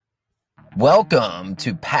Welcome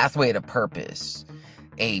to Pathway to Purpose,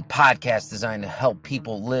 a podcast designed to help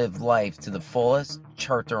people live life to the fullest,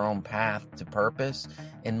 chart their own path to purpose,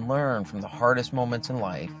 and learn from the hardest moments in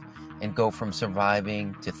life and go from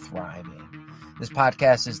surviving to thriving. This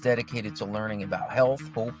podcast is dedicated to learning about health,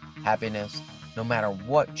 hope, happiness. No matter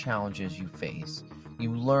what challenges you face,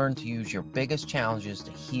 you learn to use your biggest challenges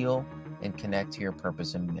to heal and connect to your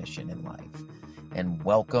purpose and mission in life. And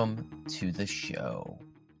welcome to the show.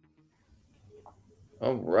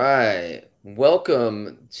 All right.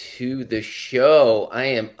 Welcome to the show. I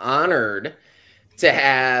am honored to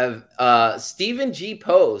have Stephen G.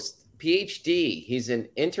 Post, Ph.D. He's an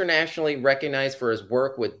internationally recognized for his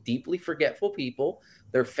work with deeply forgetful people,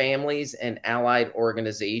 their families, and allied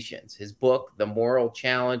organizations. His book, The Moral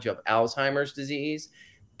Challenge of Alzheimer's Disease,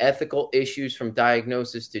 Ethical Issues from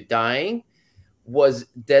Diagnosis to Dying, was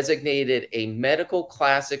designated a medical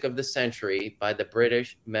classic of the century by the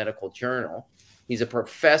British Medical Journal. He's a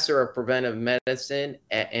professor of preventive medicine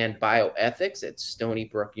and bioethics at Stony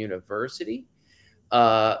Brook University,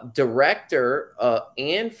 director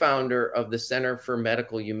and founder of the Center for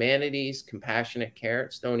Medical Humanities, Compassionate Care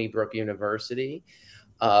at Stony Brook University,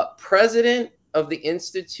 president of the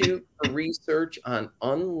Institute for Research on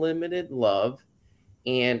Unlimited Love,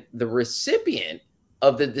 and the recipient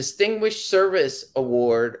of the Distinguished Service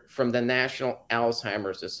Award from the National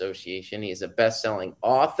Alzheimer's Association. He's a best-selling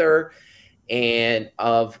author and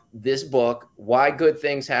of this book, Why Good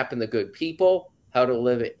Things Happen to Good People, How to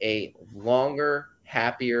Live a Longer,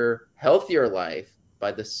 Happier, Healthier Life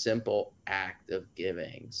by the Simple Act of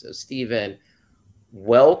Giving. So, Stephen,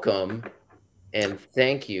 welcome, and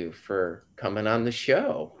thank you for coming on the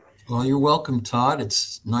show. Well, you're welcome, Todd.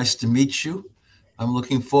 It's nice to meet you. I'm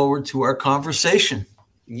looking forward to our conversation.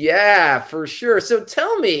 Yeah, for sure. So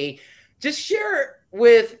tell me, just share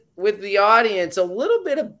with the audience a little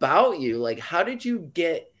bit about you. Like, how did you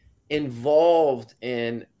get involved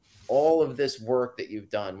in all of this work that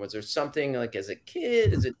you've done? Was there something like as a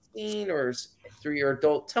kid, as a teen, or through your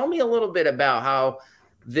adult? Tell me a little bit about how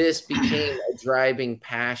this became a driving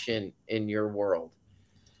passion in your world.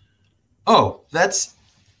 Oh, that's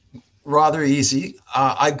rather easy.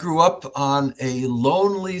 I grew up on a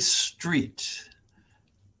lonely street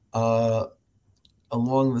along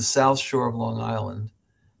the South Shore of Long Island.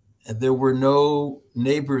 And there were no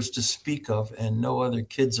neighbors to speak of and no other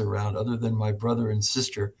kids around other than my brother and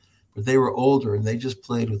sister, but they were older and they just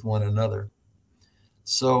played with one another.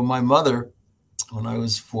 So my mother, when I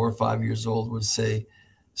was 4 or 5 years old, would say,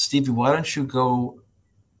 Stevie, why don't you go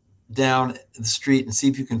down the street and see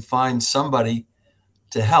if you can find somebody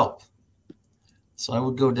to help? So I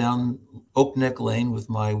would go down Oak Neck Lane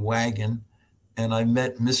with my wagon, and I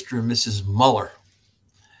met Mr. and Mrs. Muller.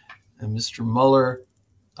 And Mr. Muller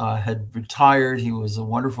had retired. He was a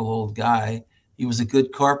wonderful old guy. He was a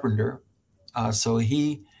good carpenter. So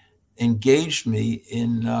he engaged me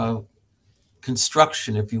in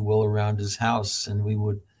construction, if you will, around his house. And we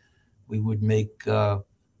would make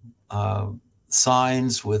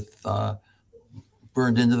signs with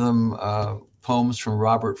burned into them poems from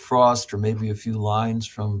Robert Frost, or maybe a few lines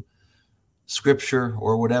from scripture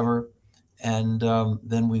or whatever. And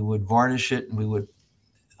then we would varnish it and we would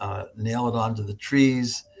nail it onto the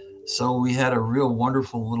trees. So we had a real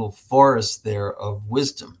wonderful little forest there of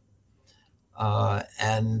wisdom.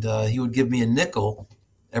 And he would give me a nickel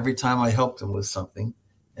every time I helped him with something.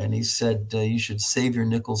 And he said, you should save your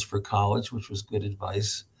nickels for college, which was good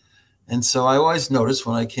advice. And so I always noticed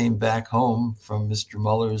when I came back home from Mr.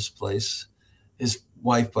 Muller's place, his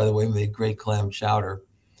wife, by the way, made great clam chowder.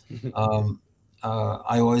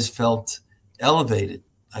 I always felt elevated.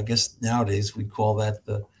 I guess nowadays we call that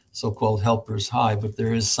the so-called helper's high, but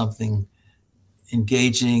there is something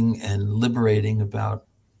engaging and liberating about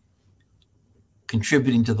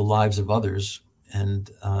contributing to the lives of others.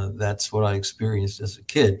 And that's what I experienced as a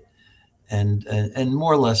kid, and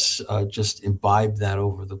more or less just imbibed that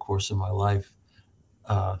over the course of my life,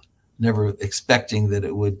 never expecting that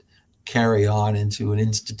it would carry on into an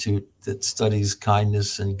institute that studies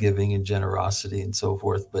kindness and giving and generosity and so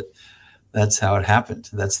forth. But that's how it happened.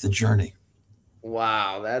 That's the journey.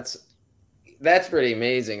 Wow, that's pretty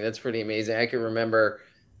amazing. That's pretty amazing. I can remember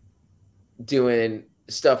doing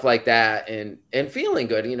stuff like that and feeling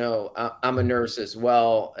good. You know, I'm a nurse as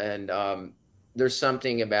well, and there's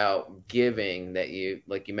something about giving that you,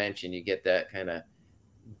 like you mentioned, you get that kind of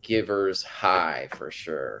giver's high for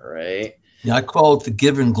sure, right? Yeah, I call it the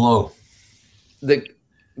give and glow. The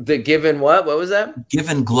give and what? What was that? Give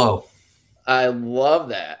and glow. I love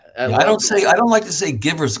that. I don't like to say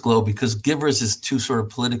giver's glow because givers is too sort of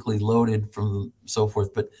politically loaded from so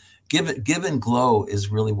forth, but give and glow is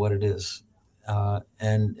really what it is,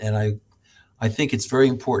 and I think it's very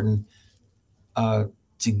important uh,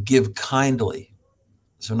 to give kindly.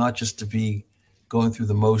 So not just to be going through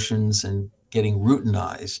the motions and getting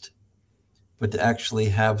routinized, but to actually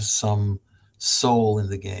have some soul in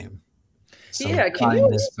the game, some Yeah, can you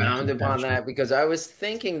kindness, some expound upon compassion. that? Because I was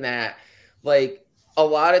thinking that, like, a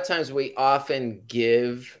lot of times we often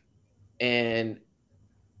give, and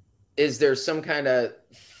is there some kind of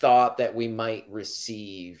thought that we might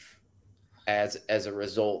receive as a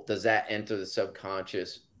result? Does that enter the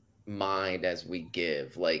subconscious mind as we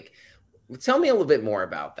give? Like, tell me a little bit more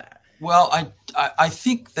about that. Well, I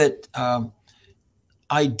think that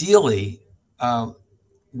ideally, um,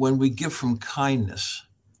 when we give from kindness,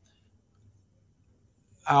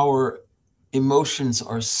 our emotions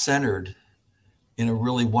are centered in a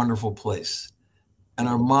really wonderful place. And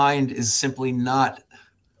our Mhm. mind is simply not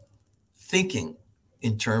thinking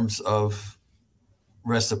in terms of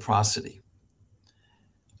reciprocity.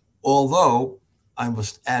 Although I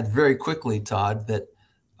must add very quickly, Todd, that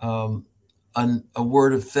um, a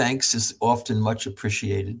word of thanks is often much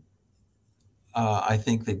appreciated. I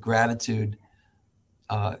think that gratitude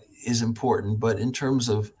uh, is important, but in terms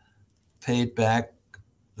of pay it back,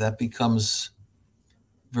 that becomes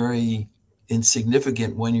very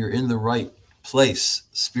insignificant when you're in the right place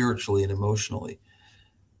spiritually and emotionally.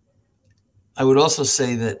 I would also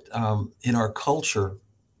say that in our culture,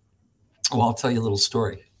 well, I'll tell you a little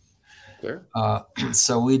story. Sure. Uh,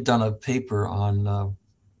 so we'd done a paper on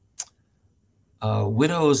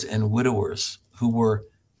widows and widowers who were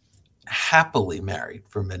happily married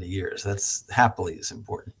for many years. That's happily is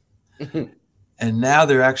important. And now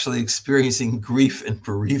they're actually experiencing grief and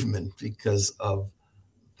bereavement because of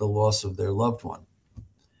the loss of their loved one.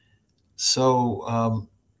 So,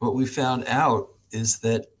 what we found out is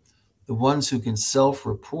that the ones who can self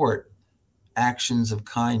report actions of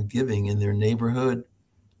kind giving in their neighborhood,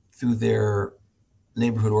 through their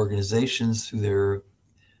neighborhood organizations, through their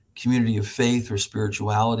community of faith or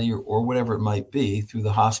spirituality, or whatever it might be, through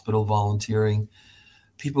the hospital volunteering,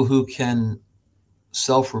 people who can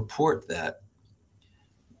self report that,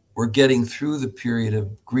 we're getting through the period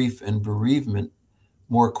of grief and bereavement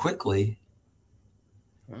more quickly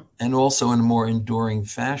Well, and also in a more enduring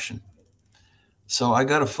fashion. So I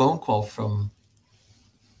got a phone call from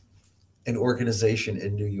an organization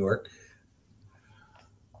in New York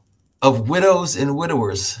of widows and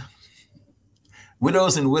widowers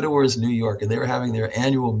New York, and they were having their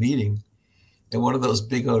annual meeting in one of those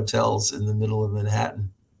big hotels in the middle of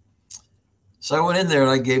Manhattan. So I went in there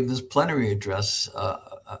and I gave this plenary address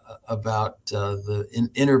about the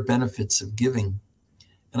inner benefits of giving.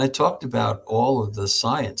 And I talked about all of the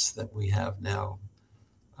science that we have now,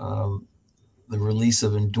 um, the release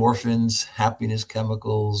of endorphins, happiness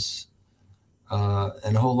chemicals,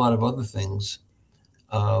 and a whole lot of other things,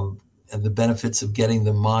 um, and the benefits of getting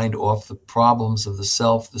the mind off the problems of the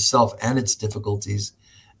self and its difficulties,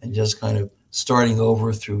 and just kind of starting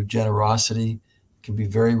over through generosity can be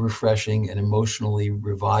very refreshing and emotionally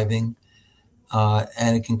reviving.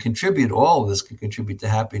 And it can contribute, all of this can contribute to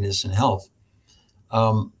happiness and health.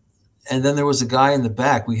 Um, and then there was a guy in the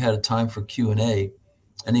back. We had a time for Q&A,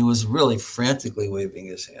 and he was really frantically waving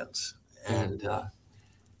his hands. mm. And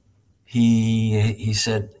he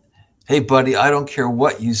said, "Hey, buddy, I don't care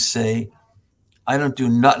what you say. I don't do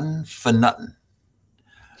nothing for nothing."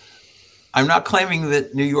 I'm not claiming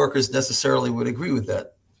that New Yorkers necessarily would agree with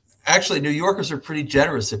that. Actually, New Yorkers are pretty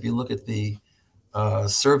generous if you look at the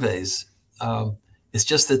surveys. Um, it's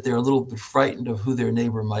just that they're a little bit frightened of who their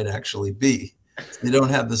neighbor might actually be. They don't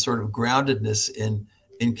have the sort of groundedness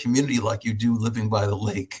in community like you do living by the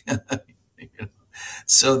lake.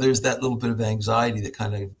 So there's that little bit of anxiety that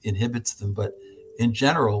kind of inhibits them. But in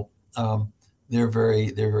general, they're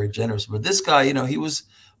very generous. But this guy, he was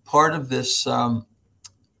part of this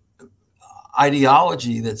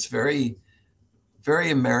ideology that's very very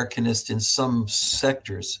Americanist in some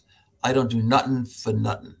sectors. I don't do nothing for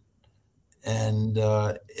nothing. And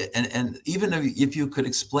even if you could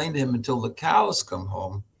explain to him until the cows come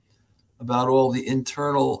home about all the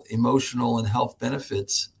internal emotional and health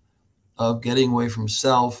benefits of getting away from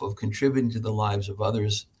self, of contributing to the lives of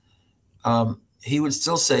others, he would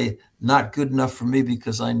still say, not good enough for me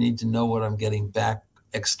because I need to know what I'm getting back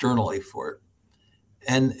externally for it.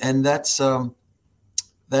 And that's a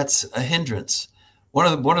hindrance.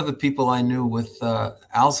 One of the people I knew with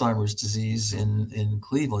Alzheimer's disease in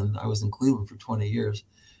Cleveland, I was in Cleveland for 20 years.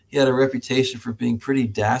 He had a reputation for being pretty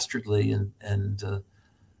dastardly and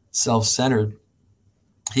self-centered.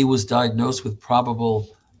 He was diagnosed with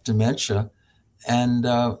probable dementia, and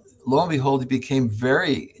lo and behold, he became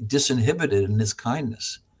very disinhibited in his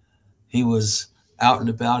kindness. He was out and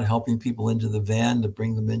about helping people into the van to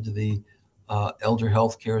bring them into the elder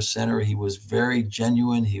health care center. He was very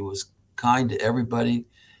genuine. He was kind to everybody.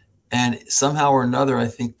 And somehow or another, I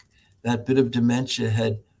think that bit of dementia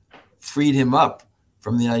had freed him up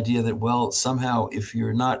from the idea that, well, somehow if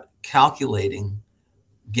you're not calculating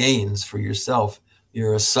gains for yourself,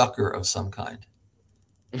 you're a sucker of some kind.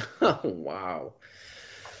 Oh, wow.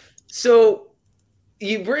 So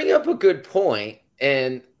you bring up a good point,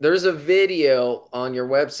 and there's a video on your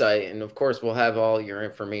website, and of course, we'll have all your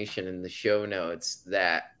information in the show notes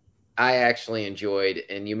that I actually enjoyed.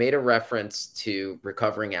 And you made a reference to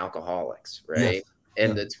recovering alcoholics, Yes. right?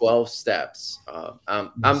 And Yeah. the 12 steps.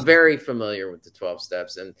 I'm Yes. very familiar with the 12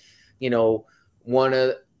 steps, and you know, one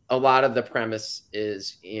of a lot of the premise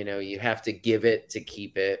is, you have to give it to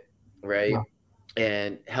keep it, right? Yeah.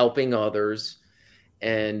 And helping others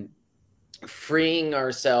and freeing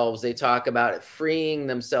ourselves. They talk about it, freeing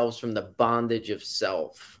themselves from the bondage of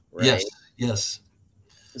self, Yes. right? Yes.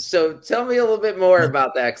 So tell me a little bit more Yeah.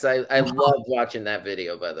 about that, because I loved watching that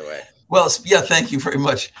video, by the way. Well, yeah, thank you very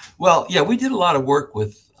much. Well, yeah, we did a lot of work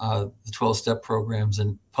with the 12-step programs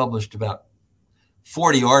and published about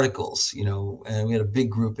 40 articles, and we had a big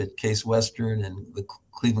group at Case Western and the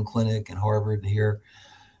Cleveland Clinic and Harvard and here.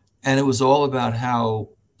 And it was all about how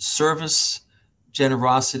service,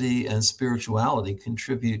 generosity, and spirituality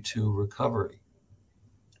contribute to recovery.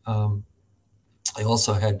 I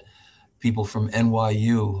also had people from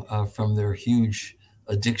NYU, from their huge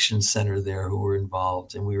addiction center there, who were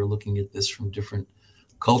involved, and we were looking at this from different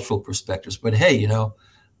cultural perspectives. But hey, uh,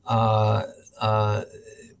 uh,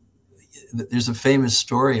 there's a famous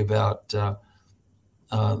story about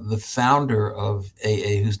the founder of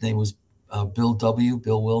AA, whose name was Bill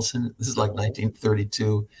Wilson. This is like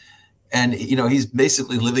 1932. And, he's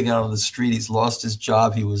basically living out on the street. He's lost his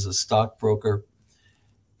job. He was a stockbroker.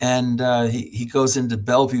 And he goes into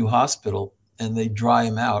Bellevue Hospital, and they dry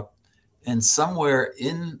him out. And somewhere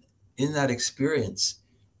in that experience,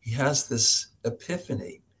 he has this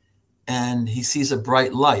epiphany, and he sees a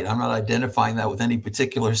bright light. I'm not identifying that with any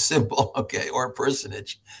particular symbol, okay, or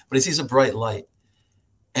personage, but he sees a bright light.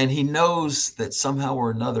 And he knows that somehow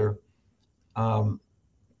or another,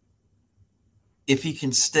 if he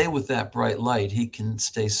can stay with that bright light, he can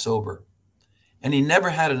stay sober. And he never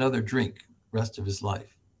had another drink the rest of his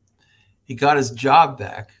life. He got his job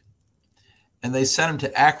back, and they sent him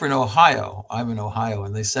to Akron, Ohio. I'm in Ohio,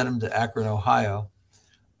 and they sent him to Akron, Ohio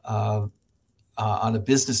on a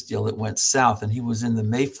business deal that went south. And he was in the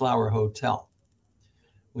Mayflower Hotel,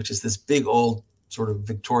 which is this big old sort of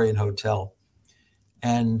Victorian hotel.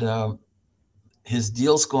 And his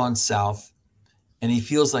deal's gone south, and he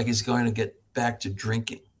feels like he's going to get back to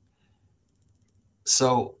drinking.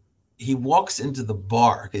 So he walks into the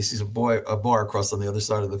bar. He sees a bar across on the other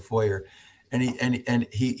side of the foyer, and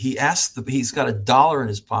he asks he's got $1 in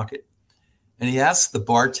his pocket, and he asks the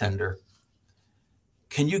bartender,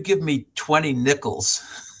 "Can you give me 20 nickels?"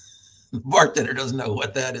 The bartender doesn't know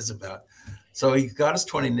what that is about. So he got his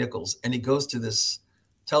 20 nickels, and he goes to this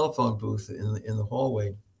telephone booth in the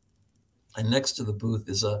hallway, and next to the booth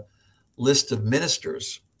is a list of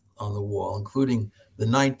ministers on the wall, including the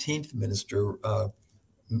 19th minister,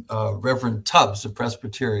 Reverend Tubbs, a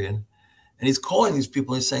Presbyterian. And he's calling these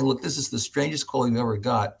people, and he's saying, "Look, this is the strangest call you ever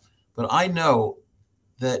got, but I know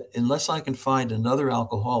that unless I can find another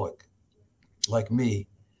alcoholic like me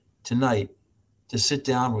tonight to sit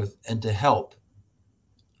down with and to help,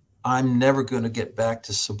 I'm never going to get back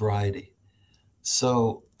to sobriety."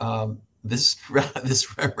 So this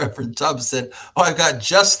Reverend Tubbs said, "Oh, I got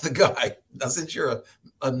just the guy." Now, since you're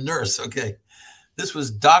a nurse, okay, this was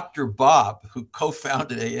Dr. Bob, who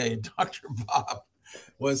co-founded AA. Dr. Bob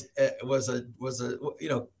was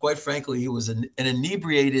quite frankly, he was an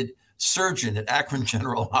inebriated surgeon at Akron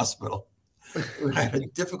General Hospital who had a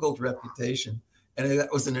difficult reputation, and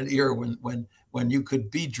that was in an era when you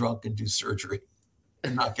could be drunk and do surgery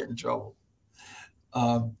and not get in trouble.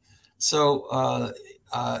 So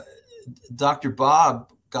Dr.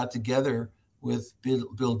 Bob got together with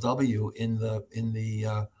Bill W. in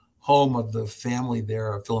the home of the family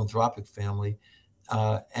there, a philanthropic family,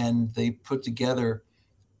 and they put together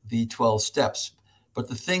the 12 steps. But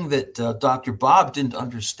the thing that Dr. Bob didn't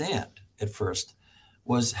understand at first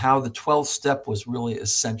was how the 12th step was really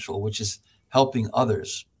essential, which is helping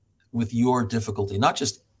others with your difficulty, not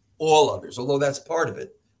just all others, although that's part of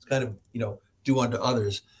it. It's kind of, do unto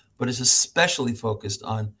others, but it's especially focused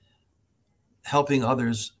on helping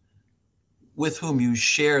others with whom you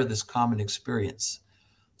share this common experience.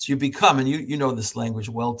 So you become, and you know this language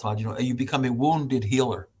well, Todd, you become a wounded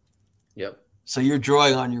healer. Yep. So you're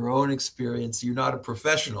drawing on your own experience. You're not a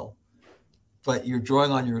professional, but you're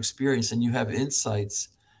drawing on your experience and you have insights.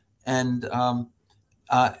 And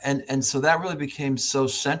and so that really became so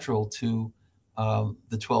central to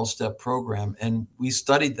the 12-step program, and we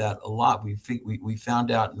studied that a lot. We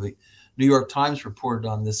found out, and the New York Times reported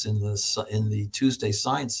on this in the Tuesday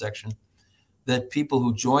Science section, that people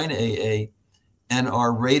who join AA and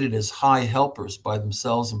are rated as high helpers by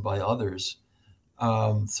themselves and by others,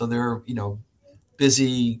 so they're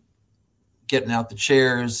busy getting out the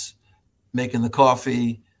chairs, making the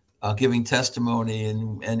coffee, giving testimony,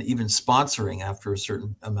 and even sponsoring after a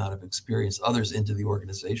certain amount of experience others into the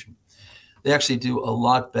organization. They actually do a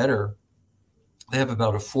lot better. They have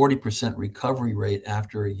about a 40% recovery rate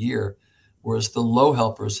after a year, whereas the low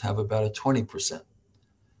helpers have about a 20%.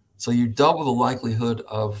 So you double the likelihood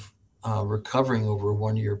of recovering over a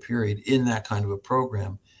 1 year period in that kind of a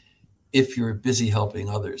program if you're busy helping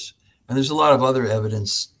others. And there's a lot of other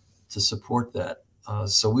evidence to support that.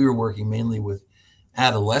 So we were working mainly with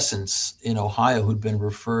adolescents in Ohio who'd been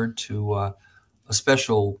referred to a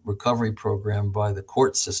special recovery program by the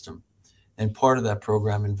court system. And part of that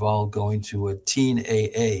program involved going to a teen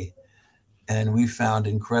AA. And we found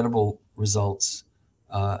incredible results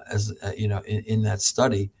as in that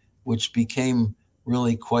study, which became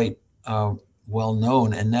really quite well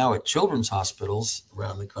known. And now at children's hospitals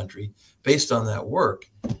around the country, based on that work,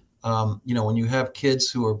 when you have kids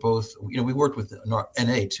who are both, we worked with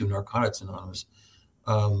NA too, Narcotics Anonymous.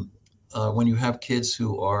 When you have kids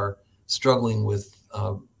who are struggling with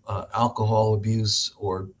alcohol abuse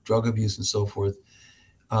or drug abuse and so forth,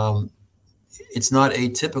 it's not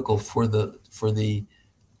atypical for the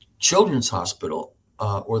children's hospital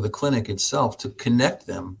or the clinic itself to connect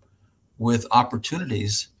them with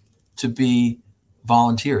opportunities to be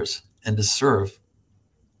volunteers and to serve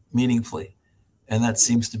meaningfully. And that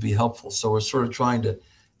seems to be helpful. So we're sort of trying to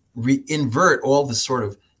invert all this sort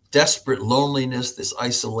of desperate loneliness, this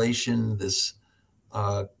isolation, this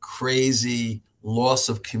crazy loss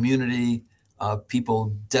of community,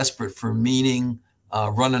 people desperate for meaning,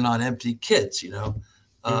 running on empty. Kids,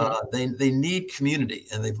 they need community,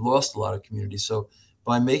 and they've lost a lot of community. So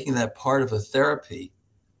by making that part of a therapy,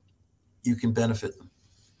 you can benefit them.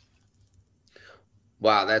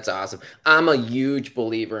 Wow, that's awesome. I'm a huge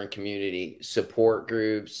believer in community support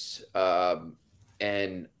groups,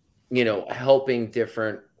 and helping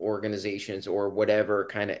different organizations or whatever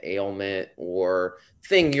kind of ailment or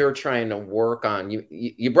thing you're trying to work on.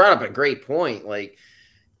 You brought up a great point, like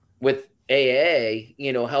with AA,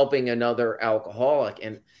 helping another alcoholic,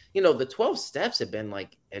 and the 12 steps have been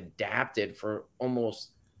like adapted for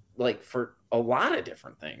almost like for a lot of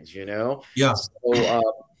different things. Yeah. So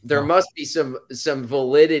there Yeah. must be some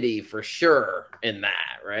validity for sure in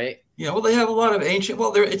that, right? Yeah, well, they have a lot of ancient.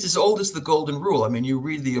 Well, it's as old as the Golden Rule. I mean, you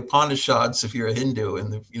read the Upanishads if you're a Hindu,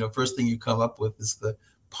 and the first thing you come up with is the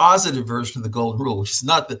positive version of the Golden Rule, which is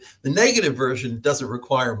not the negative version. Doesn't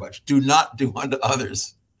require much. Do not do unto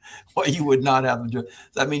others what you would not have them do.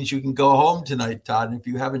 That means you can go home tonight, Todd, and if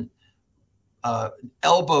you haven't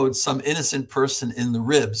elbowed some innocent person in the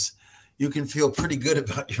ribs, you can feel pretty good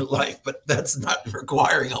about your life. But that's not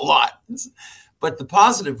requiring a lot. But the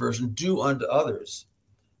positive version, do unto others.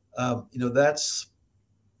 That's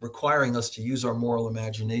requiring us to use our moral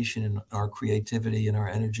imagination and our creativity and our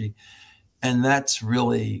energy. And that's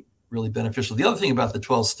really, really beneficial. The other thing about the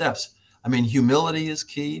 12 steps, I mean, humility is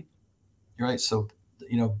key, right? So,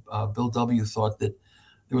 Bill W. thought that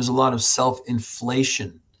there was a lot of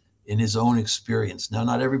self-inflation in his own experience. Now,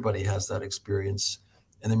 not everybody has that experience,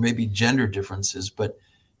 and there may be gender differences, but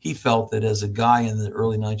he felt that as a guy in the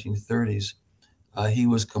early 1930s, he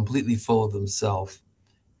was completely full of himself.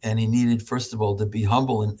 And he needed, first of all, to be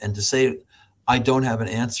humble and to say, I don't have an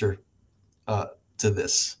answer to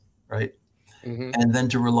this, right? Mm-hmm. And then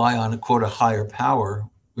to rely on, quote, a higher power,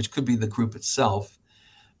 which could be the group itself.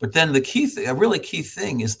 But then a really key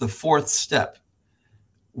thing is the fourth step,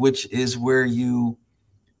 which is where you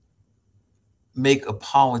make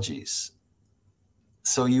apologies.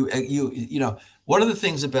 So one of the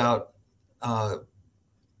things about AA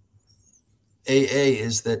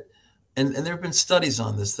is that, and there have been studies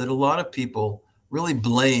on this, that a lot of people really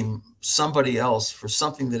blame somebody else for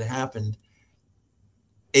something that happened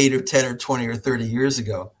 8 or 10 or 20 or 30 years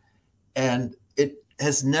ago. And it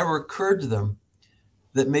has never occurred to them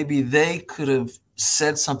that maybe they could have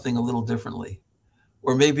said something a little differently,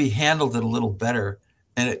 or maybe handled it a little better,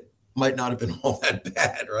 and it might not have been all that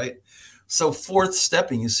bad, right? So fourth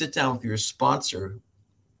stepping, you sit down with your sponsor,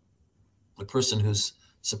 the person who's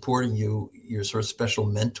supporting you, your sort of special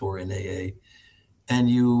mentor in AA, and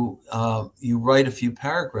you write a few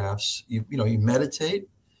paragraphs. You meditate,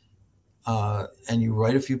 and you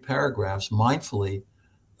write a few paragraphs mindfully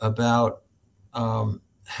about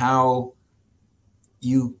how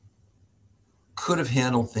you could have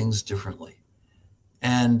handled things differently,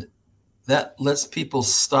 and that lets people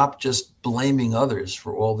stop just blaming others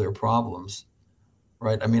for all their problems,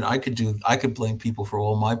 right? I mean, I could blame people for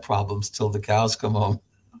all my problems till the cows come home.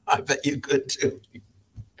 I bet you could too.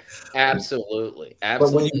 Absolutely. But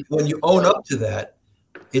Absolutely. when you own up to that,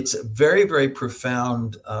 it's a very, very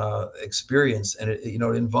profound experience, and it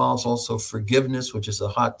involves also forgiveness, which is a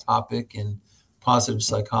hot topic in positive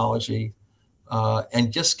psychology,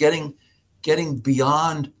 and just getting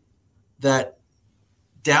beyond that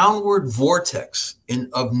downward vortex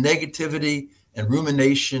of negativity and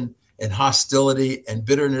rumination and hostility and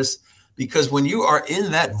bitterness. Because when you are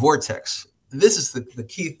in that vortex, this is the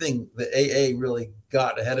key thing that AA really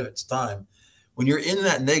got ahead of its time. When you're in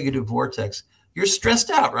that negative vortex, you're stressed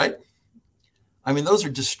out, right? I mean, those are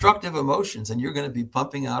destructive emotions, and you're going to be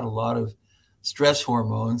pumping out a lot of stress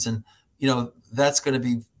hormones, and that's going to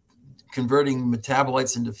be converting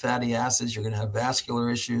metabolites into fatty acids. You're going to have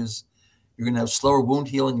vascular issues. You're going to have slower wound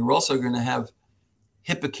healing. You're also going to have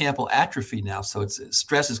hippocampal atrophy now. So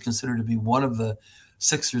stress is considered to be one of the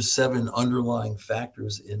 6 or 7 underlying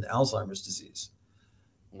factors in Alzheimer's disease.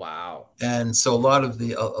 Wow. And so a lot of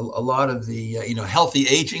the healthy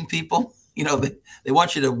aging people, they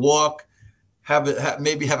want you to walk,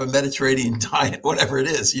 maybe have a Mediterranean diet, whatever it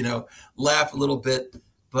is, laugh a little bit,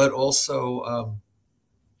 but also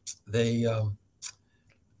they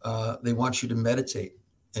want you to meditate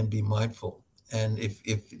and be mindful. And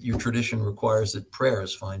if your tradition requires it, prayer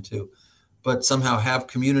is fine too. But somehow have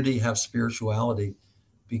community, have spirituality,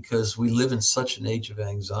 because we live in such an age of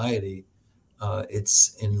anxiety.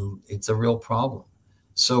 It's a real problem.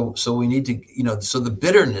 So we need to, so the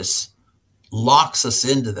bitterness locks us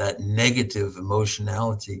into that negative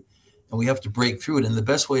emotionality, and we have to break through it. And the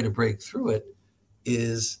best way to break through it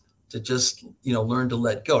is to just, learn to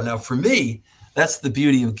let go. Now, for me, that's the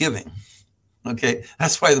beauty of giving. Okay,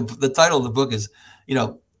 that's why the title of the book is,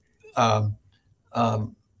 um,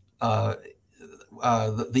 um,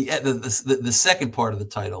 the second part of the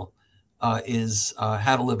title is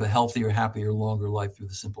how to live a healthier, happier, longer life through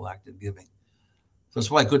the simple act of giving. So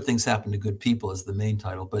that's why good things happen to good people is the main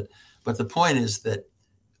title. But the point is that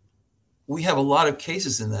we have a lot of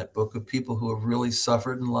cases in that book of people who have really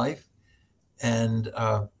suffered in life and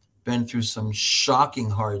been through some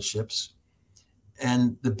shocking hardships.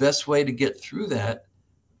 And the best way to get through that,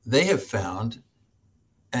 they have found,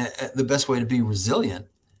 the best way to be resilient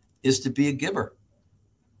is to be a giver.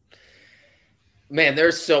 Man,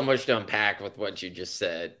 there's so much to unpack with what you just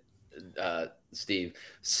said, Steve.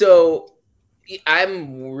 So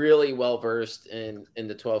I'm really well versed in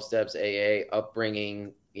the 12 steps AA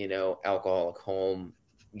upbringing, alcoholic home,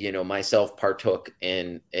 myself partook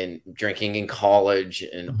in drinking in college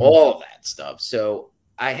and all of that stuff. So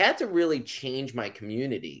I had to really change my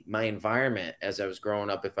community, my environment as I was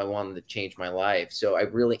growing up if I wanted to change my life. So I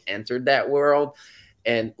really entered that world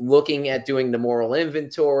and looking at doing the moral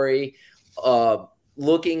inventory,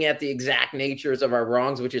 looking at the exact natures of our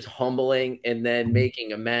wrongs, which is humbling, and then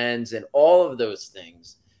making amends, and all of those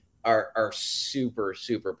things are super,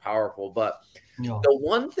 super powerful. But the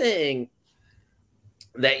one thing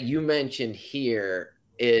that you mentioned here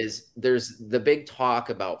is there's the big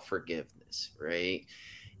talk about forgiveness, right?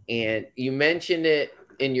 And you mentioned it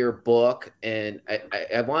in your book, and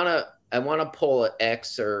I wanna pull an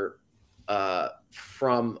excerpt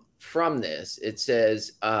from this. It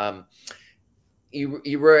says,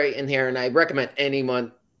 you write in here, and I recommend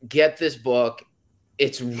anyone get this book.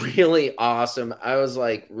 It's really awesome. I was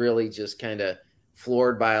like really just kind of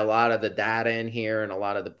floored by a lot of the data in here and a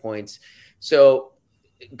lot of the points. So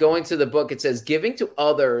going to the book, it says giving to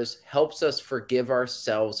others helps us forgive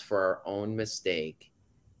ourselves for our own mistake,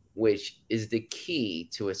 which is the key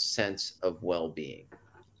to a sense of well-being.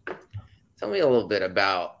 Tell me a little bit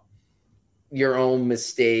about your own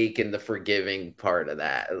mistake and the forgiving part of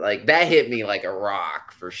that. Like that hit me like a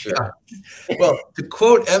rock for sure. Yeah. Well, to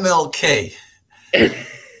quote MLK,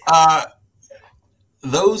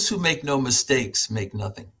 those who make no mistakes make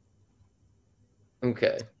nothing.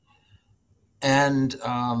 Okay. And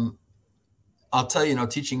I'll tell you,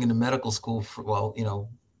 teaching in a medical school for,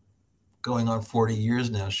 going on 40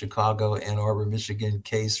 years now, Chicago, Ann Arbor, Michigan,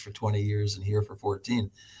 Case for 20 years, and here for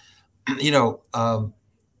 14.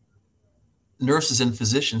 Nurses and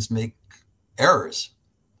physicians make errors.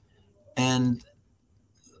 And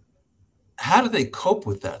how do they cope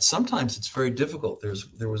with that? Sometimes it's very difficult.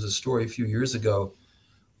 There was a story a few years ago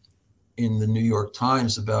in the New York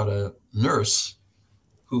Times about a nurse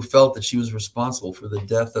who felt that she was responsible for the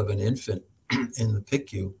death of an infant in the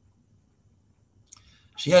PICU.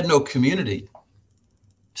 She had no community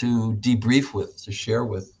to debrief with, to share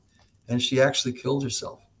with, and she actually killed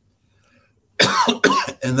herself.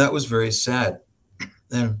 And that was very sad.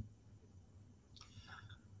 And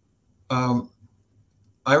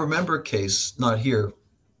I remember a case, not here,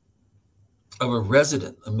 of a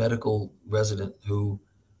resident, a medical resident, who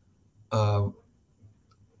uh,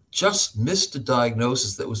 just missed a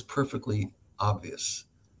diagnosis that was perfectly obvious,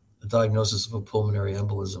 a diagnosis of a pulmonary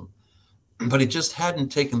embolism. But he just hadn't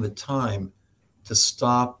taken the time to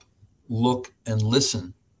stop, look, and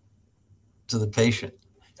listen to the patient.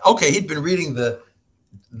 Okay, he'd been reading the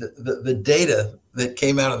data that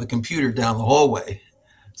came out of the computer down the hallway.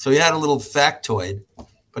 So he had a little factoid,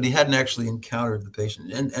 but he hadn't actually encountered the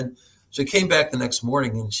patient. And so he came back the next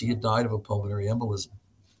morning and she had died of a pulmonary embolism.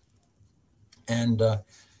 And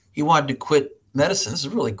he wanted to quit medicine. This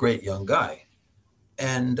is a really great young guy.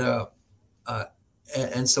 And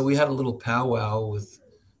so we had a little powwow with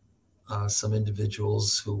some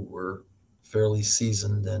individuals who were fairly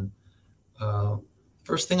seasoned. And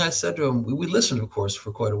first thing I said to him, we listened, of course,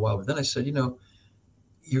 for quite a while. But then I said,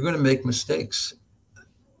 you're going to make mistakes.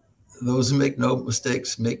 Those who make no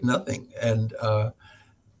mistakes make nothing. And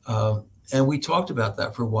we talked about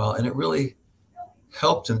that for a while. And it really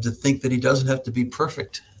helped him to think that he doesn't have to be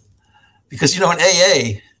perfect. Because, in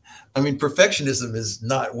AA, perfectionism is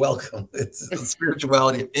not welcome. It's the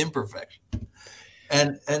spirituality of imperfection.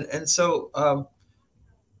 And so,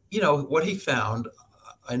 what he found,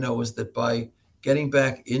 I know, is that by getting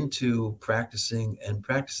back into practicing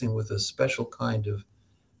with a special kind of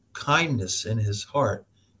kindness in his heart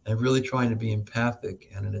and really trying to be empathic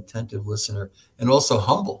and an attentive listener and also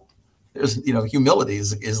humble. There's, humility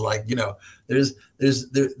is like,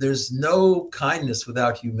 there's no kindness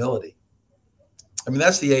without humility.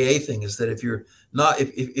 That's the AA thing, is that if you're not,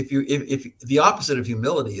 if the opposite of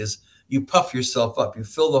humility is you puff yourself up, you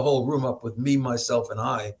fill the whole room up with me, myself, and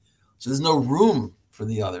I. So there's no room for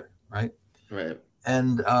the other, right? Right.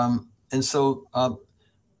 And so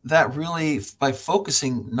that really, by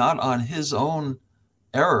focusing not on his own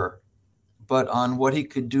error, but on what he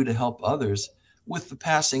could do to help others, with the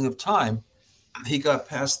passing of time, he got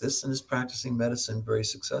past this and is practicing medicine very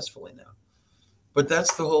successfully now. But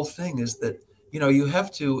that's the whole thing, is that, you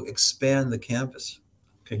have to expand the canvas.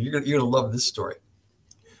 Okay, you're gonna love this story.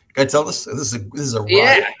 Can I tell this? This is a ride.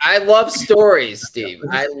 Yeah, I love stories, Steve.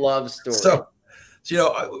 I love stories. So,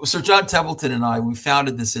 Sir John Templeton and I, we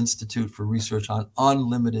founded this institute for research on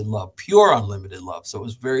unlimited love, pure unlimited love. So it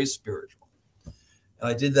was very spiritual. And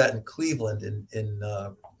I did that in Cleveland in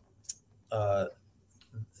the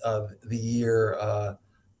year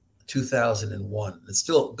 2001. It's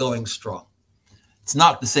still going strong. It's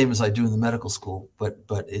not the same as I do in the medical school, but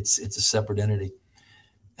it's a separate entity.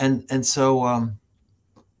 And so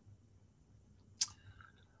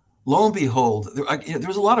lo and behold, there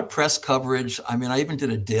was a lot of press coverage. I even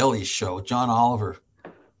did a daily show. John Oliver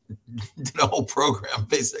did a whole program,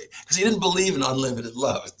 basically, because he didn't believe in unlimited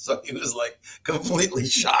love. So he was like completely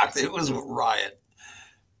shocked. It was a riot.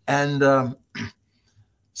 And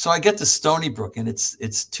so I get to Stony Brook, and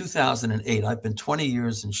it's 2008. I've been 20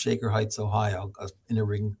 years in Shaker Heights, Ohio, a inner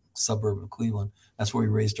ring suburb of Cleveland. That's where we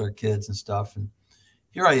raised our kids and stuff. And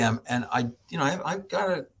here I am, and I've got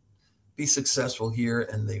to be successful here,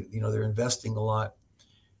 and they're investing a lot.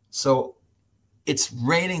 So it's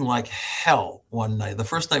raining like hell one night. The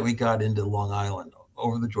first night we got into Long Island,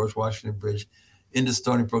 over the George Washington Bridge, into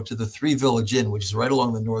Stony Brook to the Three Village Inn, which is right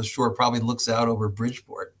along the North Shore, probably looks out over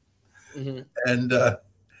Bridgeport. Mm-hmm.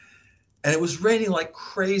 And it was raining like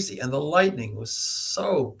crazy, and the lightning was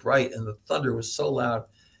so bright, and the thunder was so loud.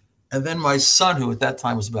 And then my son, who at that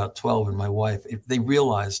time was about 12, and my wife, they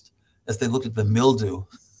realized, as they looked at the mildew,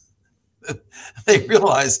 they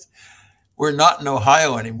realized we're not in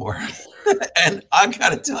Ohio anymore. And I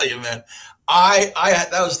got to tell you, man,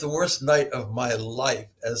 that was the worst night of my life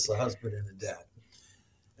as a husband and a dad.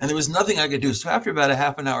 And there was nothing I could do. So after about a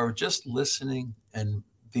half an hour of just listening and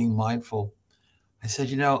being mindful, I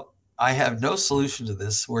said, I have no solution to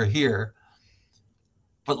this. We're here,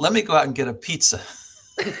 but let me go out and get a pizza.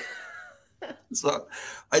 So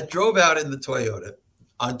I drove out in the Toyota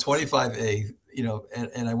on 25A,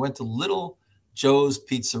 and I went to Little Joe's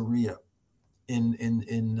Pizzeria in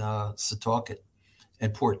Setauket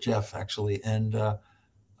and Port Jeff, actually. And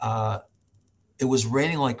it was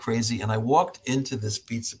raining like crazy. And I walked into this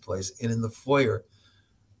pizza place, and in the foyer,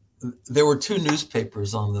 there were two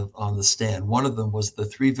newspapers on the stand. One of them was the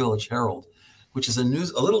Three Village Herald, which is a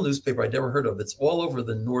little newspaper I'd never heard of. It's all over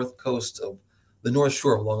the north coast of the North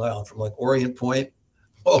Shore of Long Island, from like Orient Point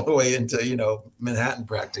all the way into, Manhattan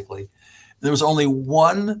practically. There was only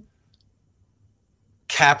one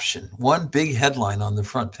caption, one big headline on the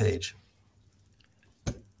front page.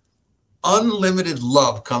 Unlimited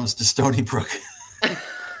love comes to Stony Brook.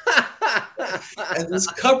 And this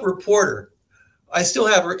cub reporter, I still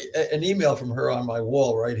have an email from her on my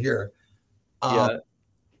wall right here. Yeah.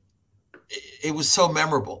 It was so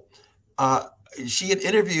memorable. She had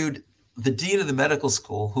interviewed the dean of the medical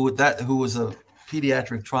school, who was a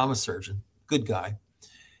pediatric trauma surgeon, good guy,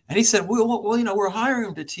 and he said, "Well, we're hiring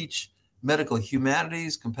him to teach medical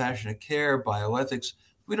humanities, compassionate care, bioethics.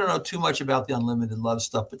 We don't know too much about the unlimited love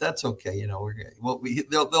stuff, but that's okay.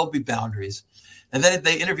 There'll be boundaries." And then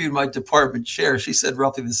they interviewed my department chair. She said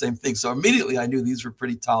roughly the same thing. So immediately I knew these were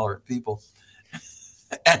pretty tolerant people.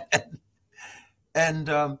 and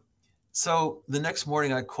so the next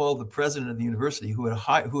morning I called the president of the university who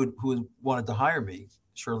wanted to hire me,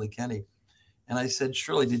 Shirley Kenny. And I said,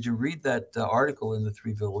 "Shirley, did you read that article in the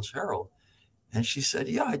Three Village Herald?" And she said,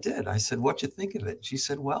 "Yeah, I did." I said, "What'd you think of it?" She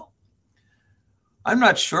said, "Well, I'm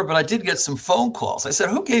not sure, but I did get some phone calls." I said,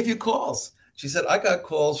 "Who gave you calls?" She said, "I got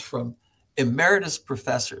calls from emeritus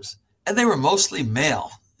professors, and they were mostly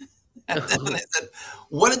male." And then I said,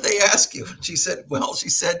 "What did they ask you?" She said,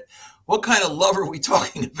 "What kind of love are we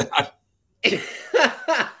talking about?"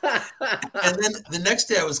 And then the next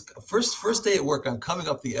day, I was first day at work. I'm coming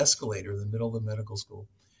up the escalator in the middle of the medical school,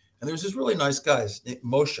 and there's this really nice guy,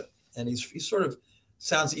 Moshe, and he sort of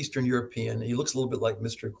sounds Eastern European. He looks a little bit like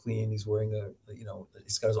Mr. Clean. He's wearing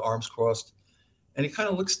he's got his arms crossed, and he kind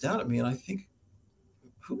of looks down at me, and I think,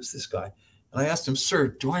 who is this guy? And I asked him, "Sir,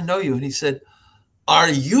 do I know you?" And he said, "Are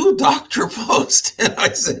you Dr. Post?" And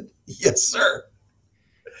I said, "Yes, sir."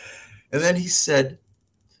 And then he said,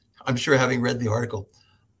 I'm sure having read the article,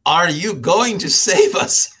 "Are you going to save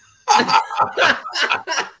us?"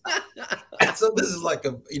 And so this is like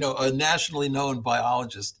a nationally known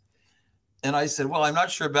biologist. And I said, "Well, I'm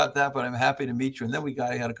not sure about that, but I'm happy to meet you." And then we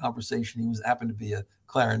had a conversation. He happened to be a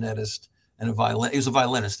clarinetist and he was a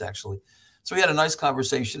violinist, actually. So we had a nice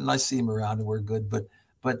conversation, and I see him around, and we're good.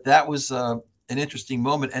 But that was an interesting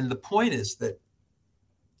moment. And the point is that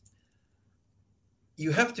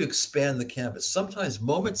you have to expand the canvas. Sometimes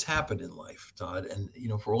moments happen in life, Todd, and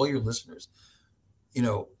for all your listeners,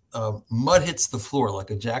 mud hits the floor like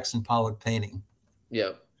a Jackson Pollock painting.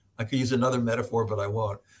 Yeah. I could use another metaphor, but I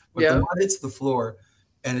won't. But Yeah. the mud hits the floor,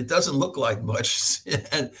 and it doesn't look like much.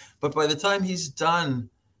 But by the time he's done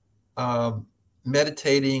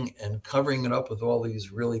meditating and covering it up with all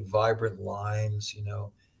these really vibrant lines,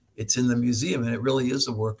 it's in the museum, and it really is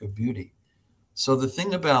a work of beauty. So the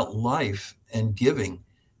thing about life and giving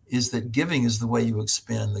is that giving is the way you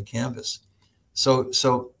expand the canvas. So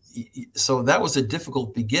that was a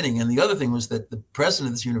difficult beginning. And the other thing was that the president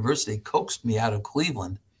of this university coaxed me out of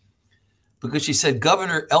Cleveland, because she said,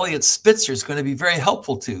 "Governor Elliot Spitzer is going to be very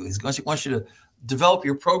helpful to you. He wants you to develop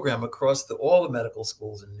your program across all the medical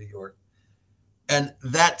schools in New York." And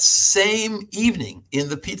that same evening in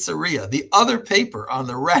the pizzeria, the other paper on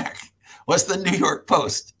the rack was the New York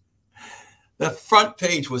Post. The front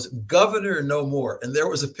page was "Governor No More." And there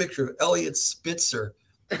was a picture of Elliot Spitzer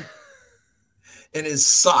in his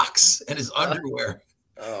socks and his underwear.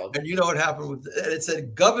 Oh. And you know what happened with it? It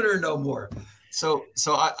said "Governor No More." So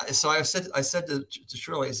I said to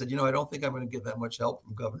Shirley, I said, "I don't think I'm going to get that much help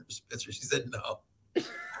from Governor Spitzer." She said, "No."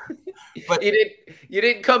 But you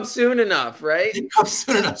didn't come soon enough, right? Didn't come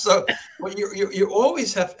soon enough. So you're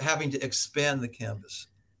always having to expand the canvas.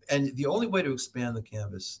 And the only way to expand the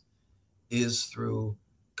canvas is through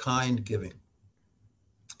kind giving.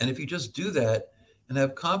 And if you just do that and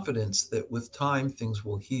have confidence that with time things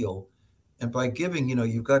will heal, and by giving,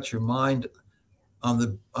 you've got your mind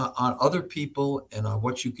on other people and on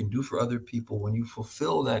what you can do for other people. When you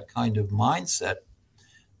fulfill that kind of mindset,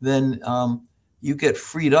 then you get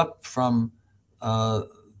freed up from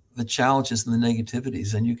the challenges and the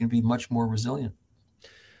negativities, and you can be much more resilient.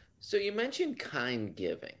 So you mentioned kind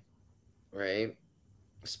giving, right?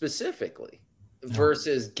 Specifically,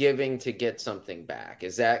 versus giving to get something back.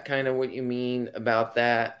 Is that kind of what you mean about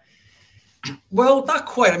that? Well, not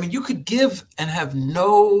quite. I mean, you could give and have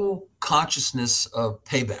no consciousness of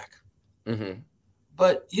payback. Mm-hmm.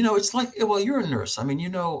 But, it's like, well, you're a nurse. I mean,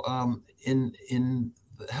 in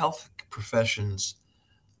the health professions,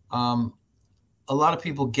 a lot of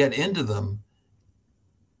people get into them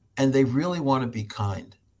and they really want to be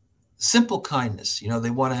kind. Simple kindness. They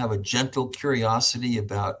want to have a gentle curiosity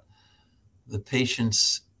about the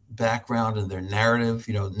patient's background and their narrative,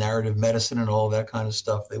 narrative medicine and all that kind of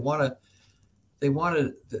stuff. They want they want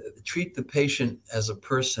to treat the patient as a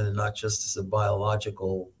person and not just as a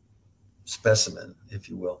biological specimen, if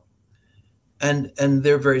you will. And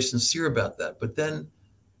they're very sincere about that. But then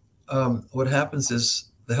what happens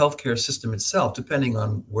is the healthcare system itself, depending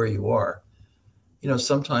on where you are,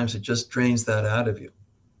 sometimes it just drains that out of you.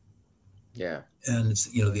 Yeah. And it's,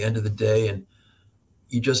 the end of the day, and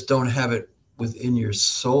you just don't have it within your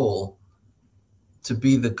soul to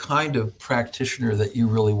be the kind of practitioner that you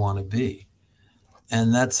really want to be.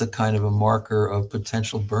 And that's a kind of a marker of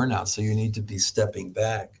potential burnout. So you need to be stepping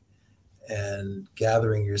back and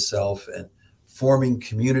gathering yourself and forming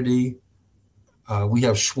community. We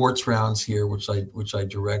have Schwartz rounds here, which I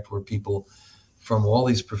direct, where people from all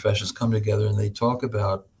these professions come together and they talk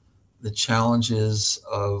about the challenges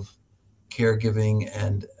of caregiving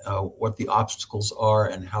and what the obstacles are,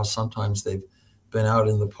 and how sometimes they've been out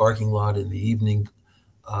in the parking lot in the evening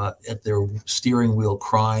at their steering wheel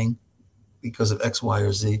crying because of X, Y,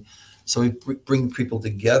 or Z. So we bring people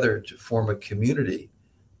together to form a community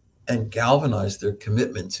and galvanize their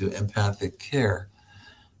commitment to empathic care.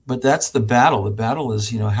 But that's the battle. The battle is,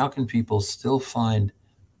 how can people still find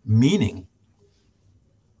meaning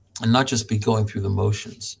and not just be going through the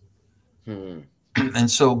motions? And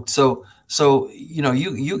so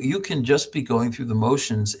you can just be going through the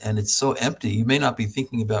motions and it's so empty. You may not be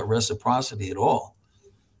thinking about reciprocity at all.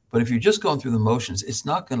 But if you're just going through the motions, it's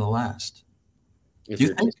not going to last. If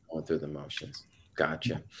you're just going through the motions.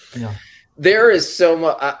 Gotcha. Yeah. There is so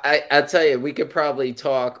much. I tell you, we could probably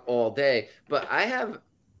talk all day, but I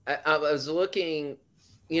was looking,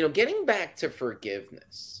 getting back to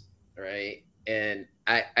forgiveness, right? And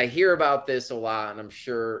I hear about this a lot, and I'm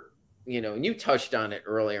sure, and you touched on it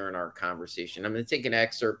earlier in our conversation. I'm going to take an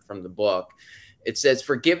excerpt from the book. It says,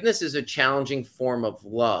 forgiveness is a challenging form of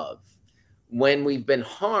love. When we've been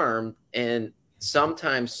harmed, and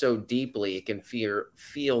sometimes so deeply, it can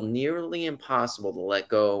feel nearly impossible to let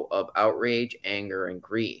go of outrage, anger, and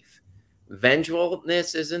grief.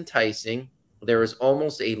 Vengefulness is enticing. There is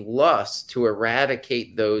almost a lust to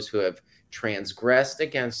eradicate those who have transgressed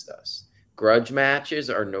against us. Grudge matches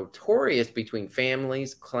are notorious between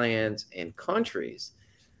families, clans, and countries.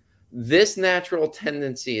 This natural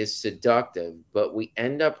tendency is seductive, but we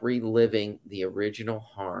end up reliving the original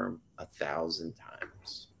harm 1,000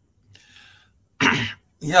 times.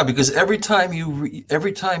 Yeah, because every time you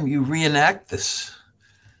reenact this,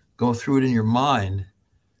 go through it in your mind,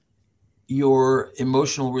 your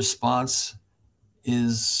emotional response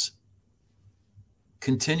is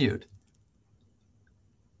continued.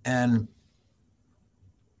 And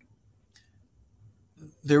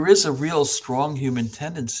there is a real strong human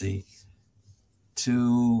tendency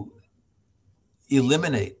to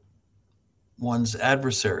eliminate one's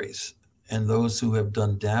adversaries and those who have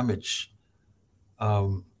done damage.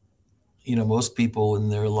 Most people in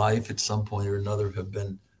their life at some point or another have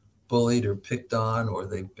been bullied or picked on, or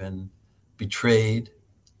they've been betrayed.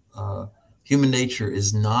 Human nature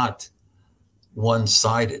is not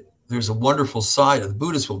one-sided. There's a wonderful side of the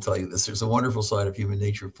Buddhists will tell you this. There's a wonderful side of human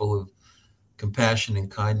nature full of compassion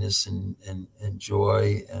and kindness and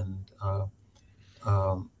joy and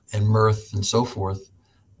mirth and so forth.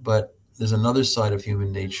 But there's another side of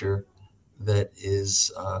human nature that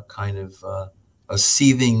is kind of a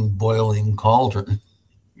seething, boiling cauldron,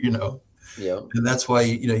 Yep. And that's why,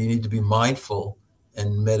 you need to be mindful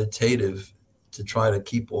and meditative to try to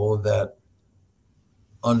keep all of that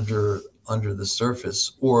under the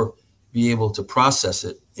surface, or be able to process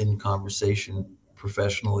it in conversation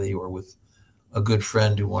professionally or with a good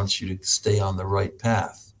friend who wants you to stay on the right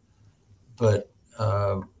path. But